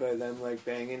was made by them like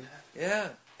banging Yeah.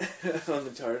 on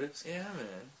the TARDIS. Yeah,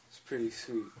 man. It's pretty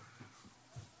sweet.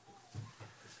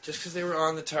 Just because they were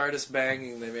on the TARDIS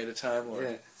banging, they made a Time Lord.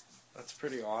 Yeah. That's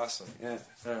pretty awesome. Yeah.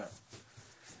 Yeah.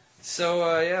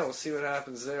 So, yeah, we'll see what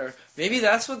happens there. Maybe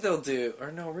that's what they'll do.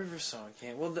 Or no, River Song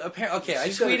can't. Well, apparently, okay,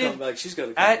 She's I gotta come tweeted back. She's got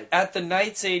to come back. at the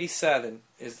Knights 87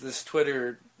 is this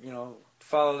Twitter,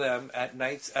 follow them at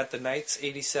the Knights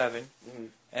 87, Mhm.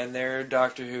 and they're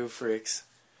Doctor Who freaks.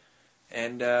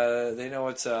 And they know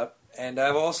what's up. And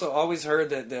I've also always heard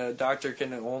that the Doctor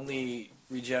can only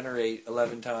regenerate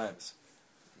 11 times.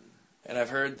 And I've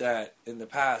heard that in the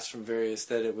past from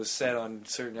that it was said on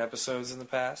certain episodes in the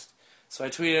past. So I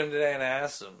tweeted him today and I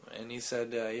asked him, and he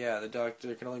said, yeah,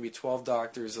 there can only be 12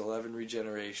 Doctors, 11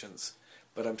 regenerations,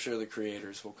 but I'm sure the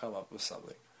creators will come up with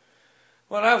something.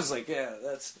 Well, and I was like, yeah,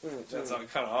 that's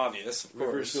kind of obvious, of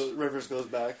course. Rivers goes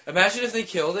back. Imagine if they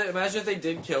killed it. Imagine if they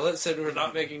did kill it, said we're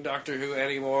not making Doctor Who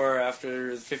anymore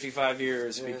after 55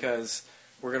 years because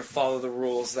we're going to follow the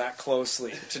rules that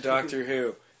closely to Doctor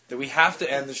Who. That we have to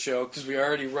end the show because we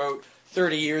already wrote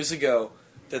 30 years ago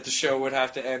that the show would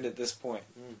have to end at this point.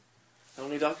 How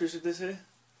many doctors did they say?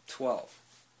 12.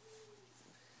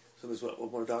 So there's what, one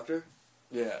more doctor?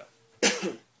 Yeah. It's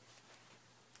pretty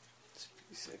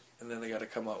sick. And then they got to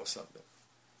come up with something.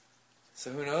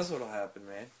 So who knows what'll happen,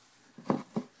 man?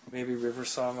 Maybe River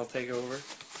Song will take over.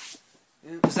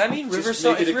 Yeah. Does that mean Just River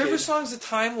Song? make it If a River kid. Song's a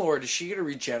Time Lord, is she going to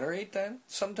regenerate then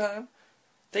sometime?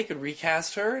 They could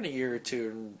recast her in a year or two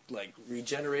and like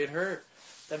regenerate her.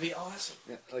 That'd be awesome.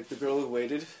 Yeah, like the girl who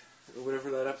waited, or whatever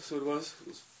that episode was. It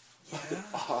was fucking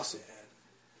awesome. Man.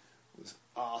 It was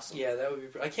awesome. Yeah, that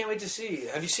would be. I can't wait to see.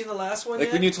 Have you seen the last one Like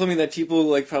yet? when you told me that people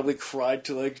like probably cried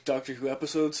to like Doctor Who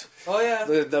episodes. Oh yeah.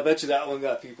 I bet you that one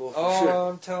got people for sure.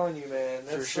 I'm telling you, man,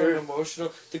 that's For so sure.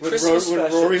 emotional. The When, Christmas when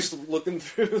specials. Rory's looking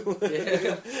through.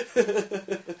 Yeah.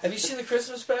 Have you seen the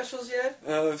Christmas specials yet?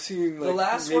 I've seen like, The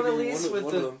last one, at maybe least, one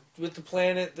of them. with the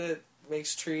planet that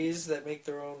makes trees that make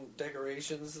their own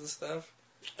decorations and stuff.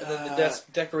 And then the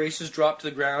decorations drop to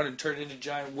the ground and turn into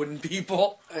giant wooden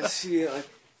people. I see. That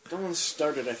one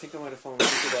started. I think I might have fallen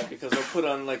into that because I'll put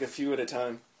on like a few at a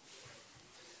time.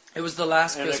 It was the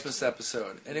last And Christmas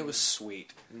episode, and it was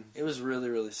sweet. It was really,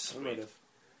 really I might sweet. have.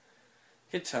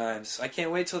 Good times. I can't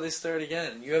wait till they start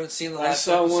again. You haven't seen the I last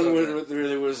saw episode one yet. where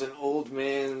there was an old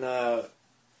man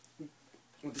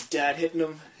with his dad hitting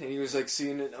him, and he was like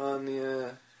seeing it on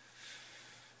the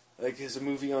like his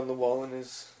movie on the wall in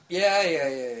his Yeah.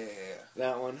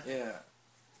 that one. Yeah.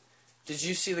 Did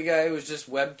you see the guy who was just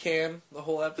webcam the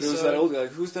whole But episode? it was that old guy.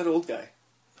 Who's that old guy?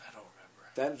 I don't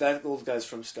remember. That old guy's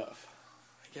from Stuff.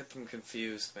 I get them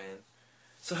confused, man.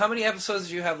 So how many episodes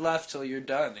do you have left till you're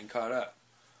done and caught up?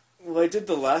 Well, I did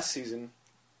the last season.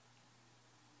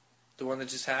 The one that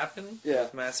just happened? Yeah.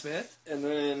 With Matt Smith? And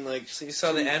then like So you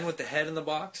saw the end with the head in the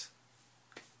box?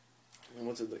 and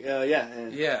what's it like? Yeah.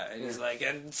 And, Yeah, and he's like,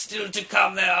 and still to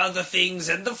come there are other things,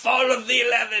 and the fall of the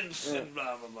 11th, and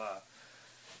blah, blah, blah.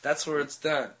 That's where it's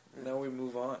done. Now we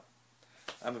move on.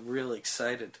 I'm really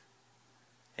excited.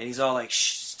 And he's all like,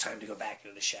 shh, it's time to go back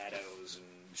into the shadows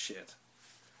and shit.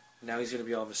 Now he's going to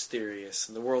be all mysterious,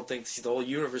 and the world thinks, the whole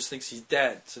universe thinks he's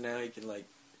dead, so now he can, like,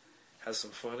 have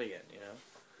some fun again, you know?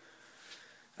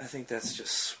 I think that's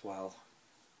just swell.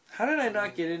 How did I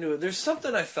not get into it? There's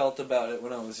something I felt about it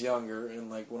when I was younger, and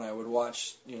like when I would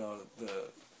watch, you know,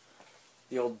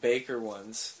 the old Baker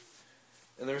ones,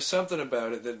 and there was something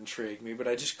about it that intrigued me, but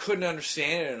I just couldn't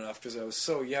understand it enough because I was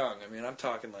so young. I mean, I'm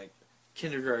talking like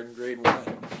kindergarten, grade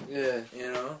 1. Yeah.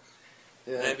 You know,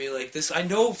 Yeah. and I'd be like, "This, I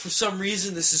know for some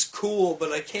reason this is cool,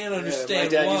 but I can't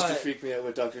understand my dad why." used to freak me out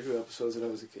with Doctor Who episodes when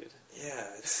I was a kid. Yeah,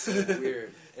 it's so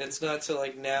weird. And it's not till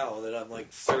like now that I'm like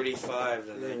 35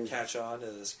 that I catch on to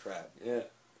this crap. Yeah.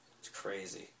 It's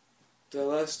crazy. The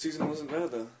last season wasn't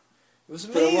bad though. It was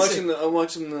But amazing. I'm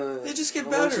watching the. They just get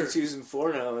I'm better. watching season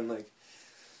 4 now, and like,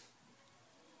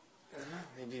 I don't know,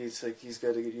 maybe it's like he's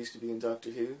got to get used to being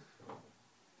Doctor Who,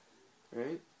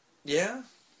 right? Yeah.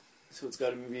 So it's got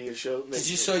to be a show.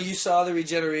 So you saw the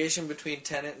regeneration between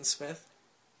Tennant and Smith?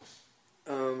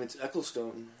 It's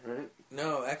Ecclestone, right?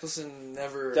 No, Eccleston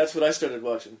never. That's what I started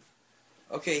watching.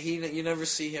 Okay, you never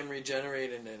see him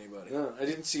regenerate into anybody. No, I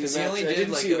didn't see 'Cause he Matt. only I did,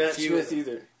 didn't like, see a Matt few Smith of them.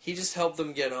 either. He just helped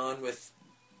them get on with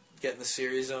getting the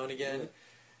series on again.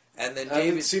 And then I haven't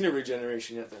David. seen a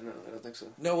regeneration yet. Then no, I don't think so.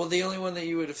 No, well, the only one that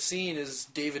you would have seen is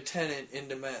David Tennant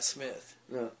into Matt Smith.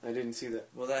 No, I didn't see that.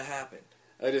 Well, that happened.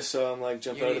 I just saw him like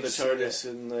jump You out need of the to see TARDIS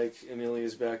in like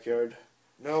Amelia's backyard.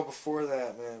 No, before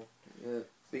that, man. Yeah.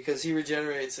 Because he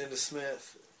regenerates into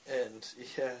Smith, and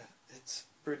yeah, it's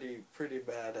pretty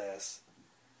badass.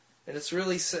 And it's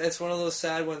really, it's one of those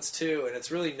sad ones too, and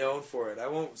it's really known for it. I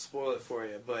won't spoil it for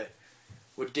you, but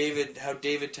how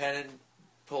David Tennant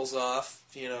pulls off,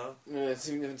 you know. No, I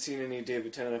haven't seen any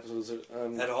David Tennant episodes.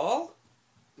 At all?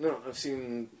 No, I've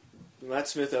seen Matt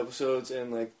Smith episodes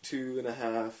and like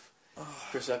 2.5 Oh,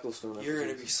 Chris Ecclestone episodes. you're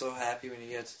going to be so happy when you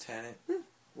get to Tennant.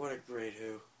 What a great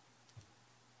Who.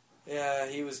 Yeah,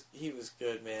 he was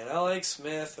good, man. I like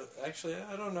Smith. Actually,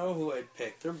 I don't know who I'd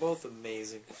pick. They're both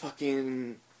amazing.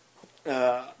 Fucking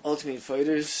Ultimate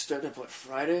Fighters starting up, what,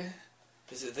 Friday?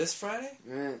 Is it this Friday?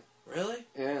 Yeah. Really?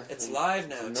 Yeah. It's live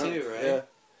now, too, right? Yeah.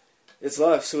 It's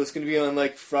live, so it's going to be on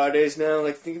like Fridays now.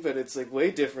 Like, think about it, it's like way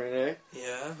different, eh?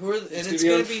 Yeah. It's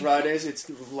going to be on Fridays, it's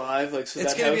live, like, so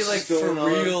it's that gonna house be like is going for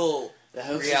on. real The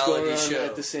house reality is going on show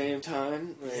at the same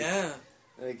time. Like, yeah.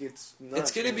 Like, it's nuts.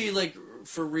 It's gonna man. be like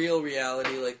for real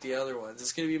reality like the other ones.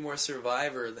 It's gonna be more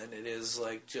Survivor than it is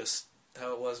like just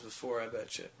how it was before, I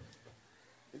bet you.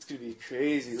 It's going to be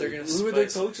crazy. They're Like, gonna who are the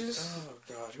spice- coaches? Oh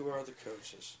god, who are the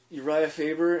coaches? Uriah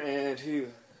Faber and who?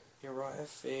 Uriah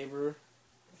Faber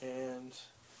and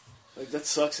Like, that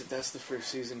sucks that that's the first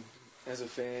season as a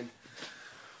fan.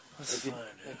 let's Like, find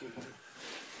it.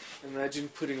 Imagine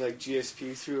putting, like,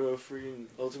 GSP through a freaking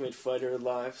Ultimate Fighter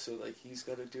live, so, like, he's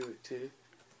got to do it, too.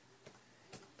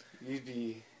 You'd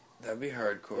be, That'd be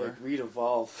hardcore. like, Reed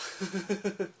Evolve.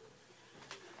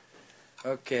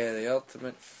 Okay, the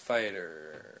Ultimate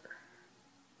Fighter.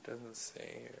 Doesn't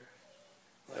say here.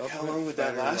 Like, how Ultimate long would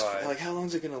that Fighter last Live. for? Like, how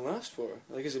long's it going to last for?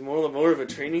 Like, is it more of a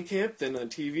training camp than a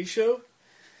TV show?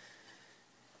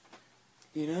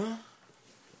 You know?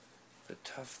 The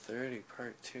Tough 30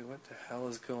 Part 2. What the hell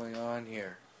is going on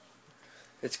here?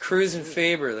 It's Cruz and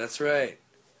Faber, that's right.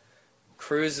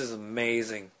 Cruz is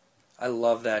amazing. I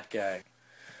love that guy.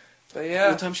 But yeah.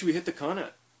 What time should we hit the con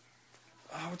at?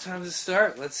 Oh, what time does it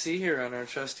start? Let's see here on our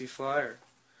trusty flyer.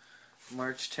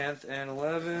 March 10th and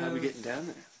 11th. How are we getting down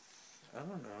there? I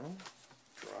don't know.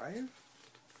 Drive?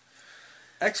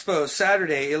 Expo,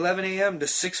 Saturday, 11 a.m. to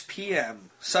 6 p.m.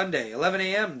 Sunday, 11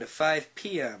 a.m. to 5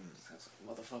 p.m.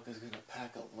 Motherfucker's gonna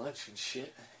pack a lunch and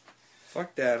shit.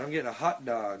 Fuck that, I'm getting a hot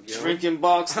dog, yo. Drinking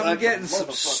box. I'm like getting a some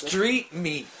motherfucker. street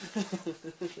meat.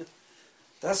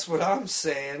 That's what I'm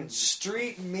saying.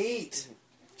 Street meat.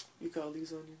 You call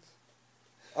these onions?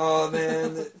 Oh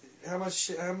man, how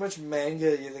much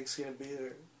manga do you think's gonna be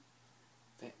there?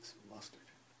 Thanks, mustard.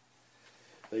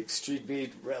 Like street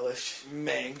meat relish.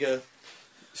 Manga.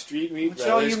 Street meat What's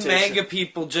all relish. you manga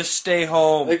people just stay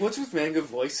home? Like, what's with manga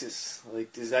voices?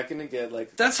 Like, is that gonna get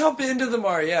like? That's how into them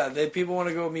are. Yeah, people want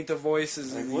to go meet the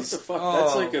voices. Like, and what the fuck? Oh,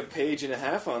 That's like a page and a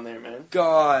half on there, man.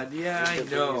 God, yeah, Just I to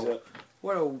bring these know. up.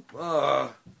 What a.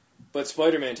 But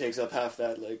Spider-Man takes up half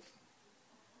that. Like,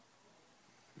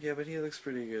 Yeah, but he looks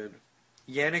pretty good.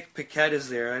 Yannick Paquette is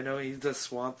there. I know he does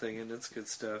Swamp Thing, and it's good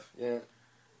stuff. yeah.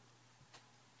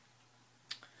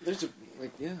 There's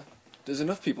There's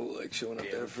enough people like showing up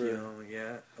there for.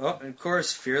 Yeah. Oh, and of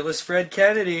course, Fearless Fred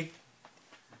Kennedy.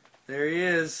 There he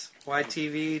is.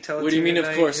 YTV, Teletoon. What do you mean? Of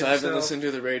Tonight course, I haven't himself. listened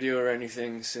to the radio or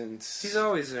anything since. He's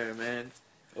always there, man.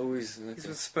 always. He's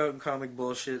been spouting comic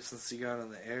bullshit since he got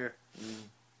on the air.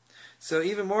 So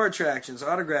even more attractions,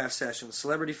 autograph sessions,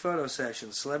 celebrity photo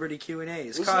sessions, celebrity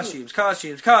Q&As,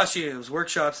 costumes,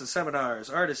 workshops and seminars,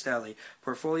 artist alley,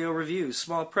 portfolio reviews,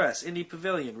 small press, indie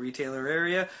pavilion, retailer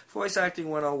area, voice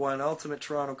acting 101, ultimate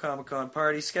Toronto Comic Con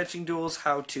party, sketching duels,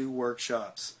 how-to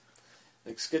workshops.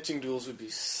 Like, sketching duels would be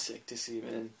sick to see,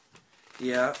 man.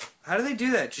 Yeah. How do they do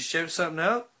that? Just shout something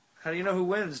out? How do you know who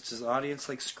wins? Does the audience,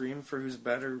 like, scream for who's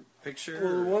better picture?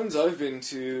 Well, the ones I've been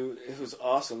to, it was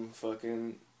awesome.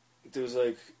 Fucking, there was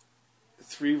like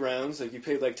 3 rounds. Like, you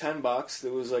paid like $10.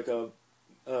 There was like a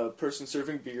person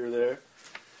serving beer there.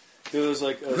 There was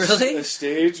like a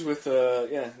stage with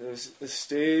there was a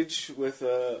stage with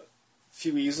a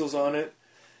few easels on it,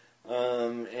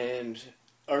 and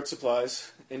art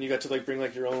supplies. And you got to like bring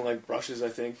like your own like brushes, I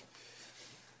think.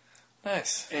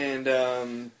 Nice. And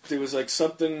there was like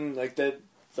something like that,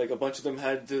 like a bunch of them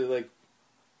had to like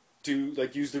do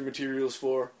like use their materials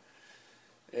for,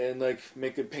 and like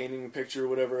make a painting, picture,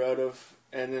 whatever out of.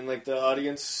 And then like the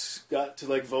audience got to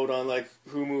like vote on like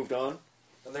who moved on.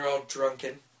 And they're all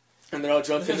drunken. And they're all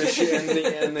drunk in the shit,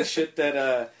 and the shit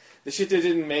that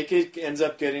didn't make it ends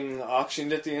up getting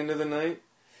auctioned at the end of the night.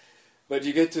 But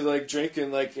you get to like drink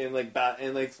and like they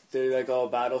like all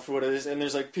battle for what it is, and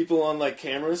there's like people on like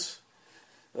cameras,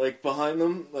 like behind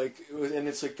them, like and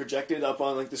it's like projected up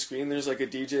on like the screen. There's like a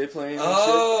DJ playing. And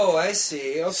Oh, I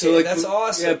see. Okay, So, like, that's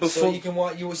awesome. yeah, before-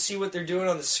 So you will see what they're doing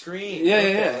on the screen. Yeah,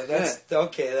 okay, yeah. That's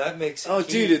okay. That makes it. Oh,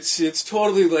 cute. dude, it's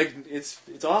totally like it's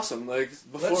awesome. Like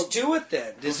before, Let's do it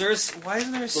then. Why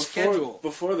isn't there a schedule?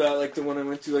 Before that, like the one I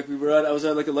went to, like I was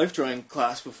at like a life drawing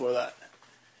class before that.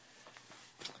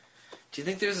 Do you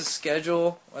think there's a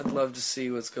schedule? I'd love to see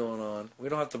what's going on. We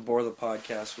don't have to bore the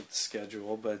podcast with the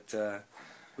schedule, but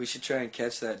we should try and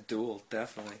catch that duel,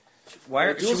 definitely.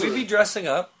 Should we be dressing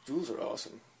up? Duels are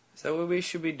awesome. Is that what we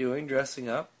should be doing, dressing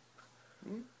up?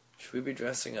 Should we be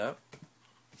dressing up?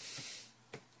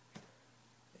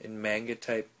 In manga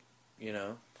type, you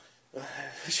know?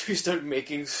 Should we start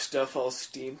making stuff all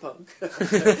steampunk?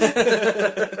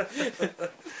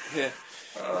 Yeah.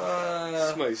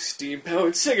 It's my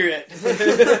steam-powered cigarette.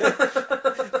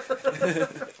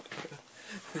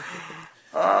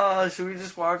 Should we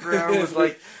just walk around with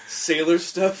like sailor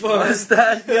stuff on? what's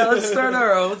that? Yeah, let's start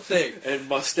our own thing. And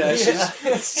mustaches.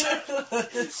 Yeah.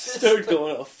 Start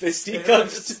going all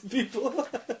fisticuffs to people.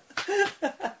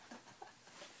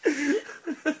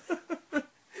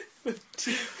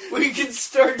 We can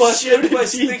start Bust shit out by a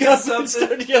sticking teacup and something.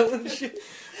 start yelling shit.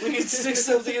 We can stick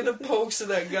something in the pokes of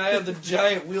that guy on the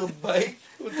giant wheeled bike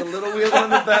with the little wheel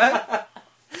on the back.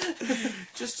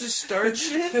 Just to start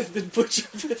shit. Then put your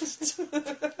fists.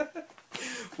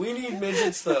 We need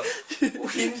midgets though. We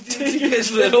need to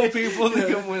get little people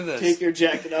to come with us. Take your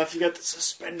jacket off. You got the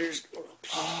suspenders going up.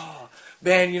 Oh,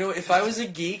 man, you know, if I was a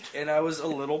geek and I was a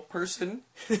little person,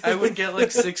 I would get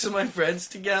like 6 of my friends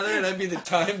together and I'd be the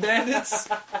Time Bandits.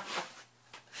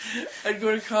 I'd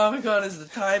go to Comic-Con as the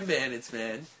Time Bandits,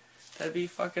 man. That'd be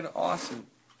fucking awesome.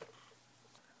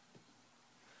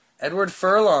 Edward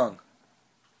Furlong.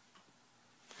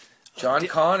 John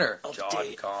Connor.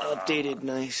 Updated,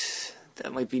 nice.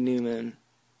 That might be new, man.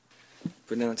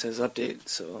 But now it says update,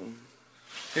 so...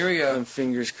 Here we go. And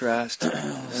fingers crossed.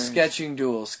 Sketching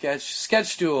duel.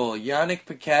 Sketch duel. Yannick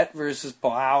Paquette versus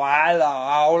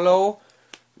Paulo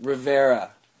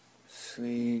Rivera.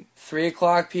 Sweet. 3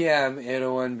 o'clock p.m.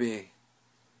 801B.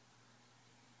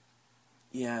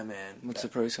 Yeah, man. What's the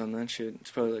price on that shit?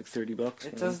 It's probably like $30.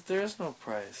 It does. There is no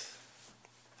price.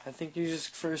 I think you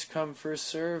just first come, first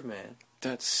serve, man.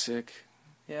 That's sick.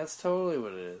 Yeah, that's totally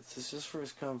what it is. It's just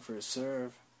first come, first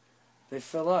serve. They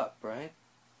fill up, right?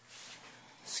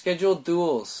 Scheduled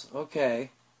duels.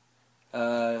 Okay.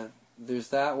 There's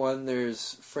that one.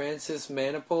 There's Francis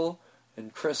Manipul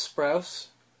and Chris Sprouse.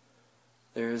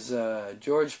 There's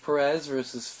George Perez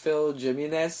versus Phil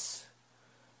Jimenez.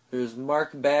 There's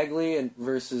Mark Bagley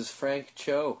versus Frank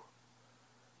Cho.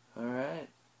 All right.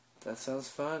 That sounds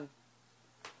fun.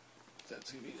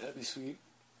 That'd be sweet.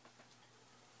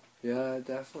 Yeah, it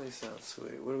definitely sounds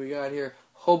sweet. What do we got here?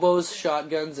 Hobos,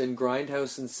 Shotguns, and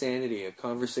Grindhouse Insanity. A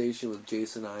conversation with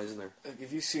Jason Eisner. Like,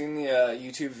 have you seen the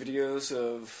YouTube videos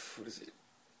of, what is it?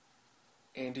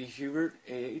 Andy Hubert,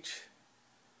 AH?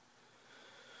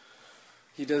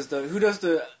 He does who does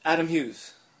the, Adam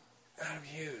Hughes. Adam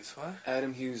Hughes, what?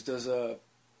 Adam Hughes does a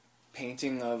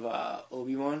painting of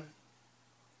Obi-Wan.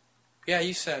 Yeah,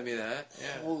 you sent me that.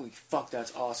 Yeah. Holy fuck,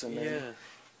 that's awesome, man. Yeah.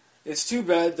 It's too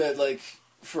bad that, like,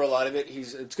 for a lot of it,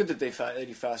 it's good that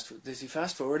does he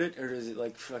fast forward it, or does it,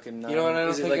 like, fucking 9? You know what? I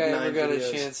don't think like I ever got videos?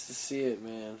 a chance to see it,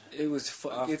 man. It was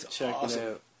it's check awesome. it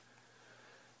out.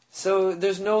 So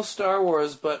there's no Star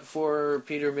Wars, but for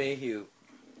Peter Mayhew,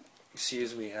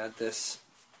 at this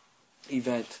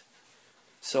event.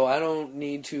 So I don't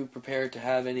need to prepare to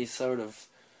have any sort of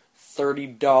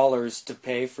 $30 to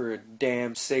pay for a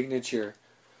damn signature.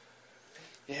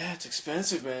 Yeah, it's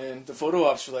expensive, man. The photo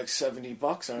ops are like $70,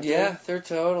 aren't they? Yeah, they're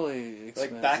totally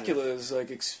expensive. Like Bakula is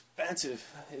like expensive,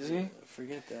 isn't he?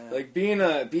 Forget that. Like being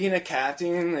a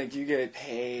captain, like you get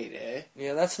paid, eh?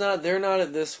 Yeah, they're not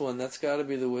at this one. That's got to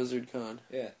be the Wizard Con.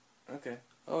 Yeah. Okay.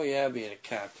 Oh yeah, being a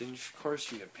captain, of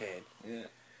course you get paid. Yeah.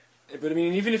 But I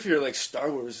mean, even if you're like Star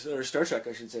Wars or Star Trek,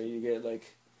 I should say, you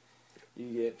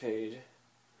get paid.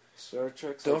 Star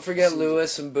Trek. Don't forget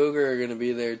Lewis and Booger are gonna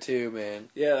be there too, man.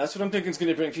 Yeah, that's what I'm thinking is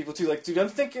gonna bring people too. Like, dude, I'm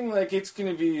thinking like it's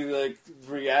gonna be like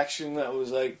reaction that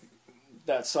was like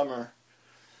that summer.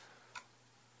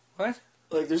 What?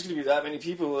 Like, there's gonna be that many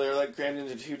people that are like crammed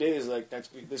into 2 days, like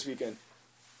this weekend.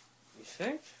 You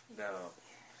think? No.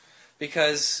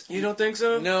 Because you don't think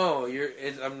so? No,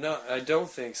 I'm not. I don't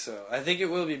think so. I think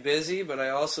it will be busy, but I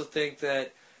also think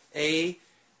that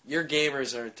your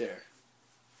gamers aren't there.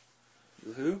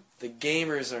 Who? The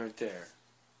gamers aren't there.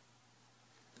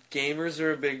 Gamers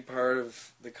are a big part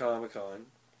of the Comic-Con,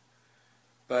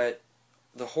 but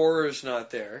the horror's not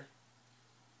there,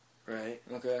 right?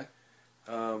 Okay.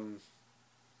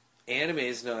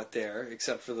 Anime's not there,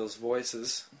 except for those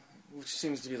voices. Which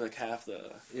seems to be like half the...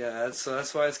 Yeah,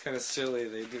 that's why it's kind of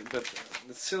silly. But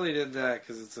it's silly did that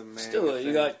because it's a manga. Still, you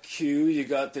thing. got Q, you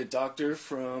got the Doctor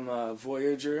from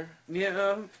Voyager.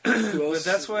 Yeah, but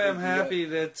that's why I'm happy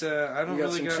that I don't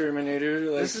really got...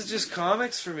 Terminator. Like, this is just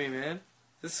comics for me, man.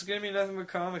 This is gonna be nothing but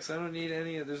comics. I don't need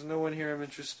any. There's no one here I'm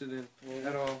interested in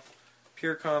at all.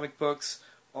 Pure comic books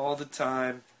all the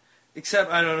time,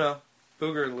 except I don't know.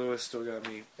 Booger and Lewis still got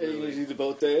me. Are you gonna do the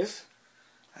both days?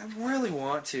 I really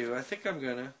want to. I think I'm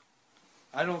gonna.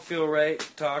 I don't feel right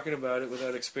talking about it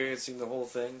without experiencing the whole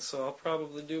thing, so I'll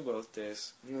probably do both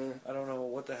days. Yeah. I don't know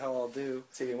what the hell I'll do.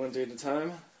 Take it one day at a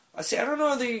time? I don't know,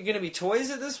 are there going to be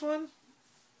toys at this one?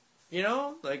 You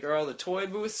know? Like, are all the toy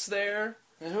booths there?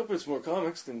 I hope it's more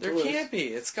comics than there toys. There can't be.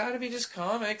 It's got to be just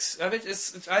comics. I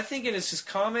think it's just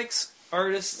comics,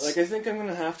 artists. Like, I think I'm going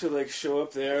to have to, like, show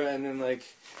up there and then, like,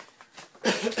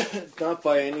 not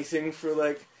buy anything for,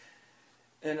 like,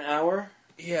 an hour.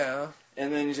 Yeah.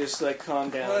 And then you just, like, calm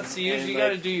down. Well, that's you got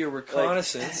to do your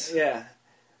reconnaissance. Yeah.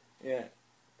 Yeah.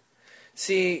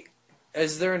 See,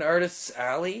 is there an artist's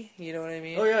alley? You know what I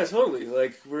mean? Oh, yeah, totally.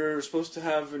 Like, we're supposed to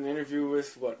have an interview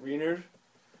with, Renard?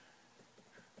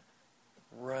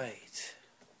 Right.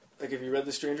 Like, have you read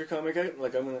the Stranger comic?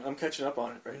 Like, I'm catching up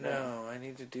on it right now. No, I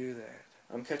need to do that.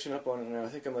 I'm catching up on it now. I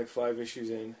think I'm, like, 5 issues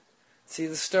in. See,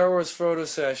 the Star Wars photo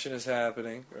session is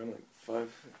happening. I'm, like,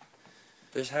 5...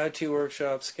 There's how-to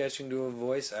workshops, sketching to a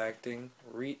voice acting.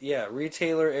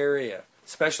 Retailer area.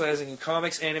 Specializing in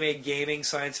comics, anime, gaming,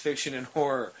 science fiction, and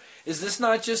horror. Is this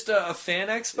not just a fan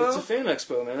expo? It's a fan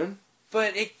expo, man.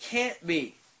 But it can't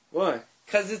be. Why?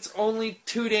 Because it's only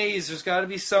 2 days. There's got to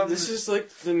be something. This is like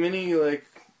the mini, like...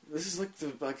 This is like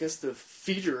the, I guess, the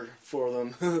feeder for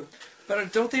them.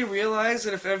 But don't they realize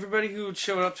that if everybody who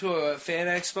showed up to a fan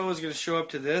expo is going to show up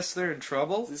to this, they're in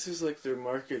trouble? This is like their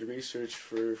market research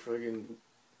for fucking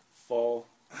fall.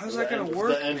 How's that going to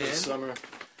work, The end man? of summer.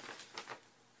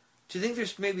 Do you think they're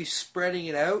maybe spreading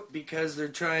it out because they're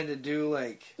trying to do,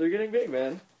 like... They're getting big,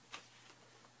 man.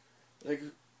 Like,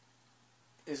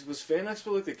 was Fan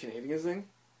Expo like the Canadian thing?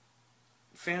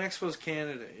 Fan Expo's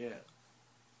Canada, yeah.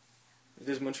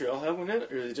 Does Montreal have one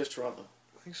yet, or is it just Toronto?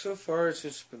 I think so far it's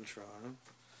just been Toronto.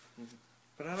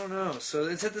 But I don't know. So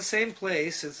it's at the same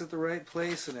place. It's at the right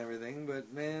place and everything.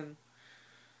 But, man,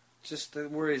 just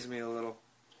it worries me a little.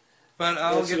 But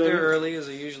I'll get there early, as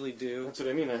I usually do. That's what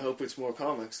I mean. I hope it's more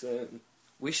comics than...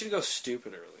 We should go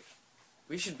stupid early.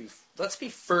 We should be... Let's be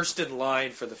first in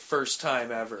line for the first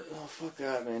time ever. Oh, fuck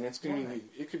that, man. It's gonna be...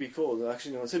 It could be cold.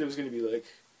 Actually, no, it said it was gonna be, like,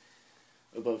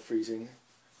 above freezing.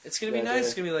 It's going to be nice.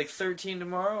 It's going to be like 13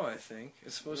 tomorrow, I think.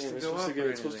 It's supposed to go up.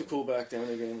 It's supposed to cool back down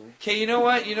again. Okay, you know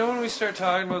what? You know when we start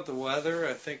talking about the weather,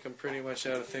 I think I'm pretty much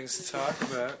out of things to talk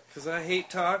about. Because I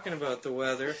hate talking about the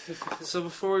weather. So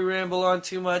before we ramble on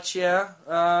too much,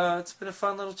 it's been a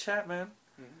fun little chat, man.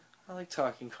 I like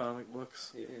talking comic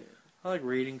books. Yeah. I like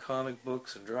reading comic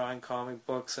books and drawing comic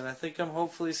books. And I think I'm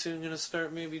hopefully soon going to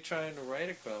start maybe trying to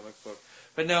write a comic book.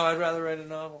 But no, I'd rather write a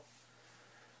novel.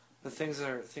 The things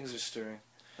are stirring.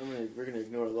 We're gonna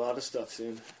ignore a lot of stuff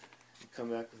soon.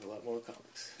 Come back with a lot more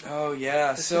comics. Oh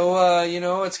yeah, so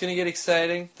it's gonna get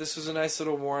exciting. This was a nice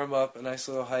little warm up, a nice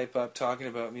little hype up. Talking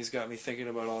about me's got me thinking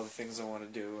about all the things I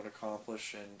want to do and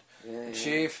accomplish and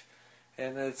achieve,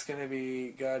 and it's gonna be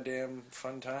goddamn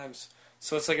fun times.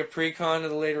 So it's like a pre-con to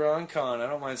the later on con. I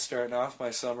don't mind starting off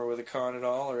my summer with a con at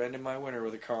all, or ending my winter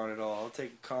with a con at all. I'll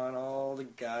take a con all the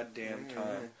goddamn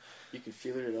time. You can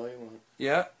feel it all you want.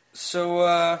 Yeah.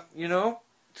 So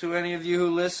to any of you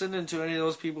who listen, and to any of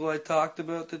those people I talked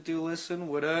about that do listen,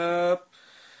 what up?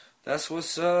 That's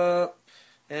what's up.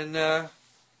 And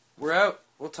we're out.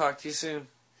 We'll talk to you soon.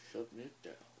 Shutting it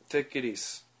down. Take it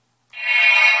easy.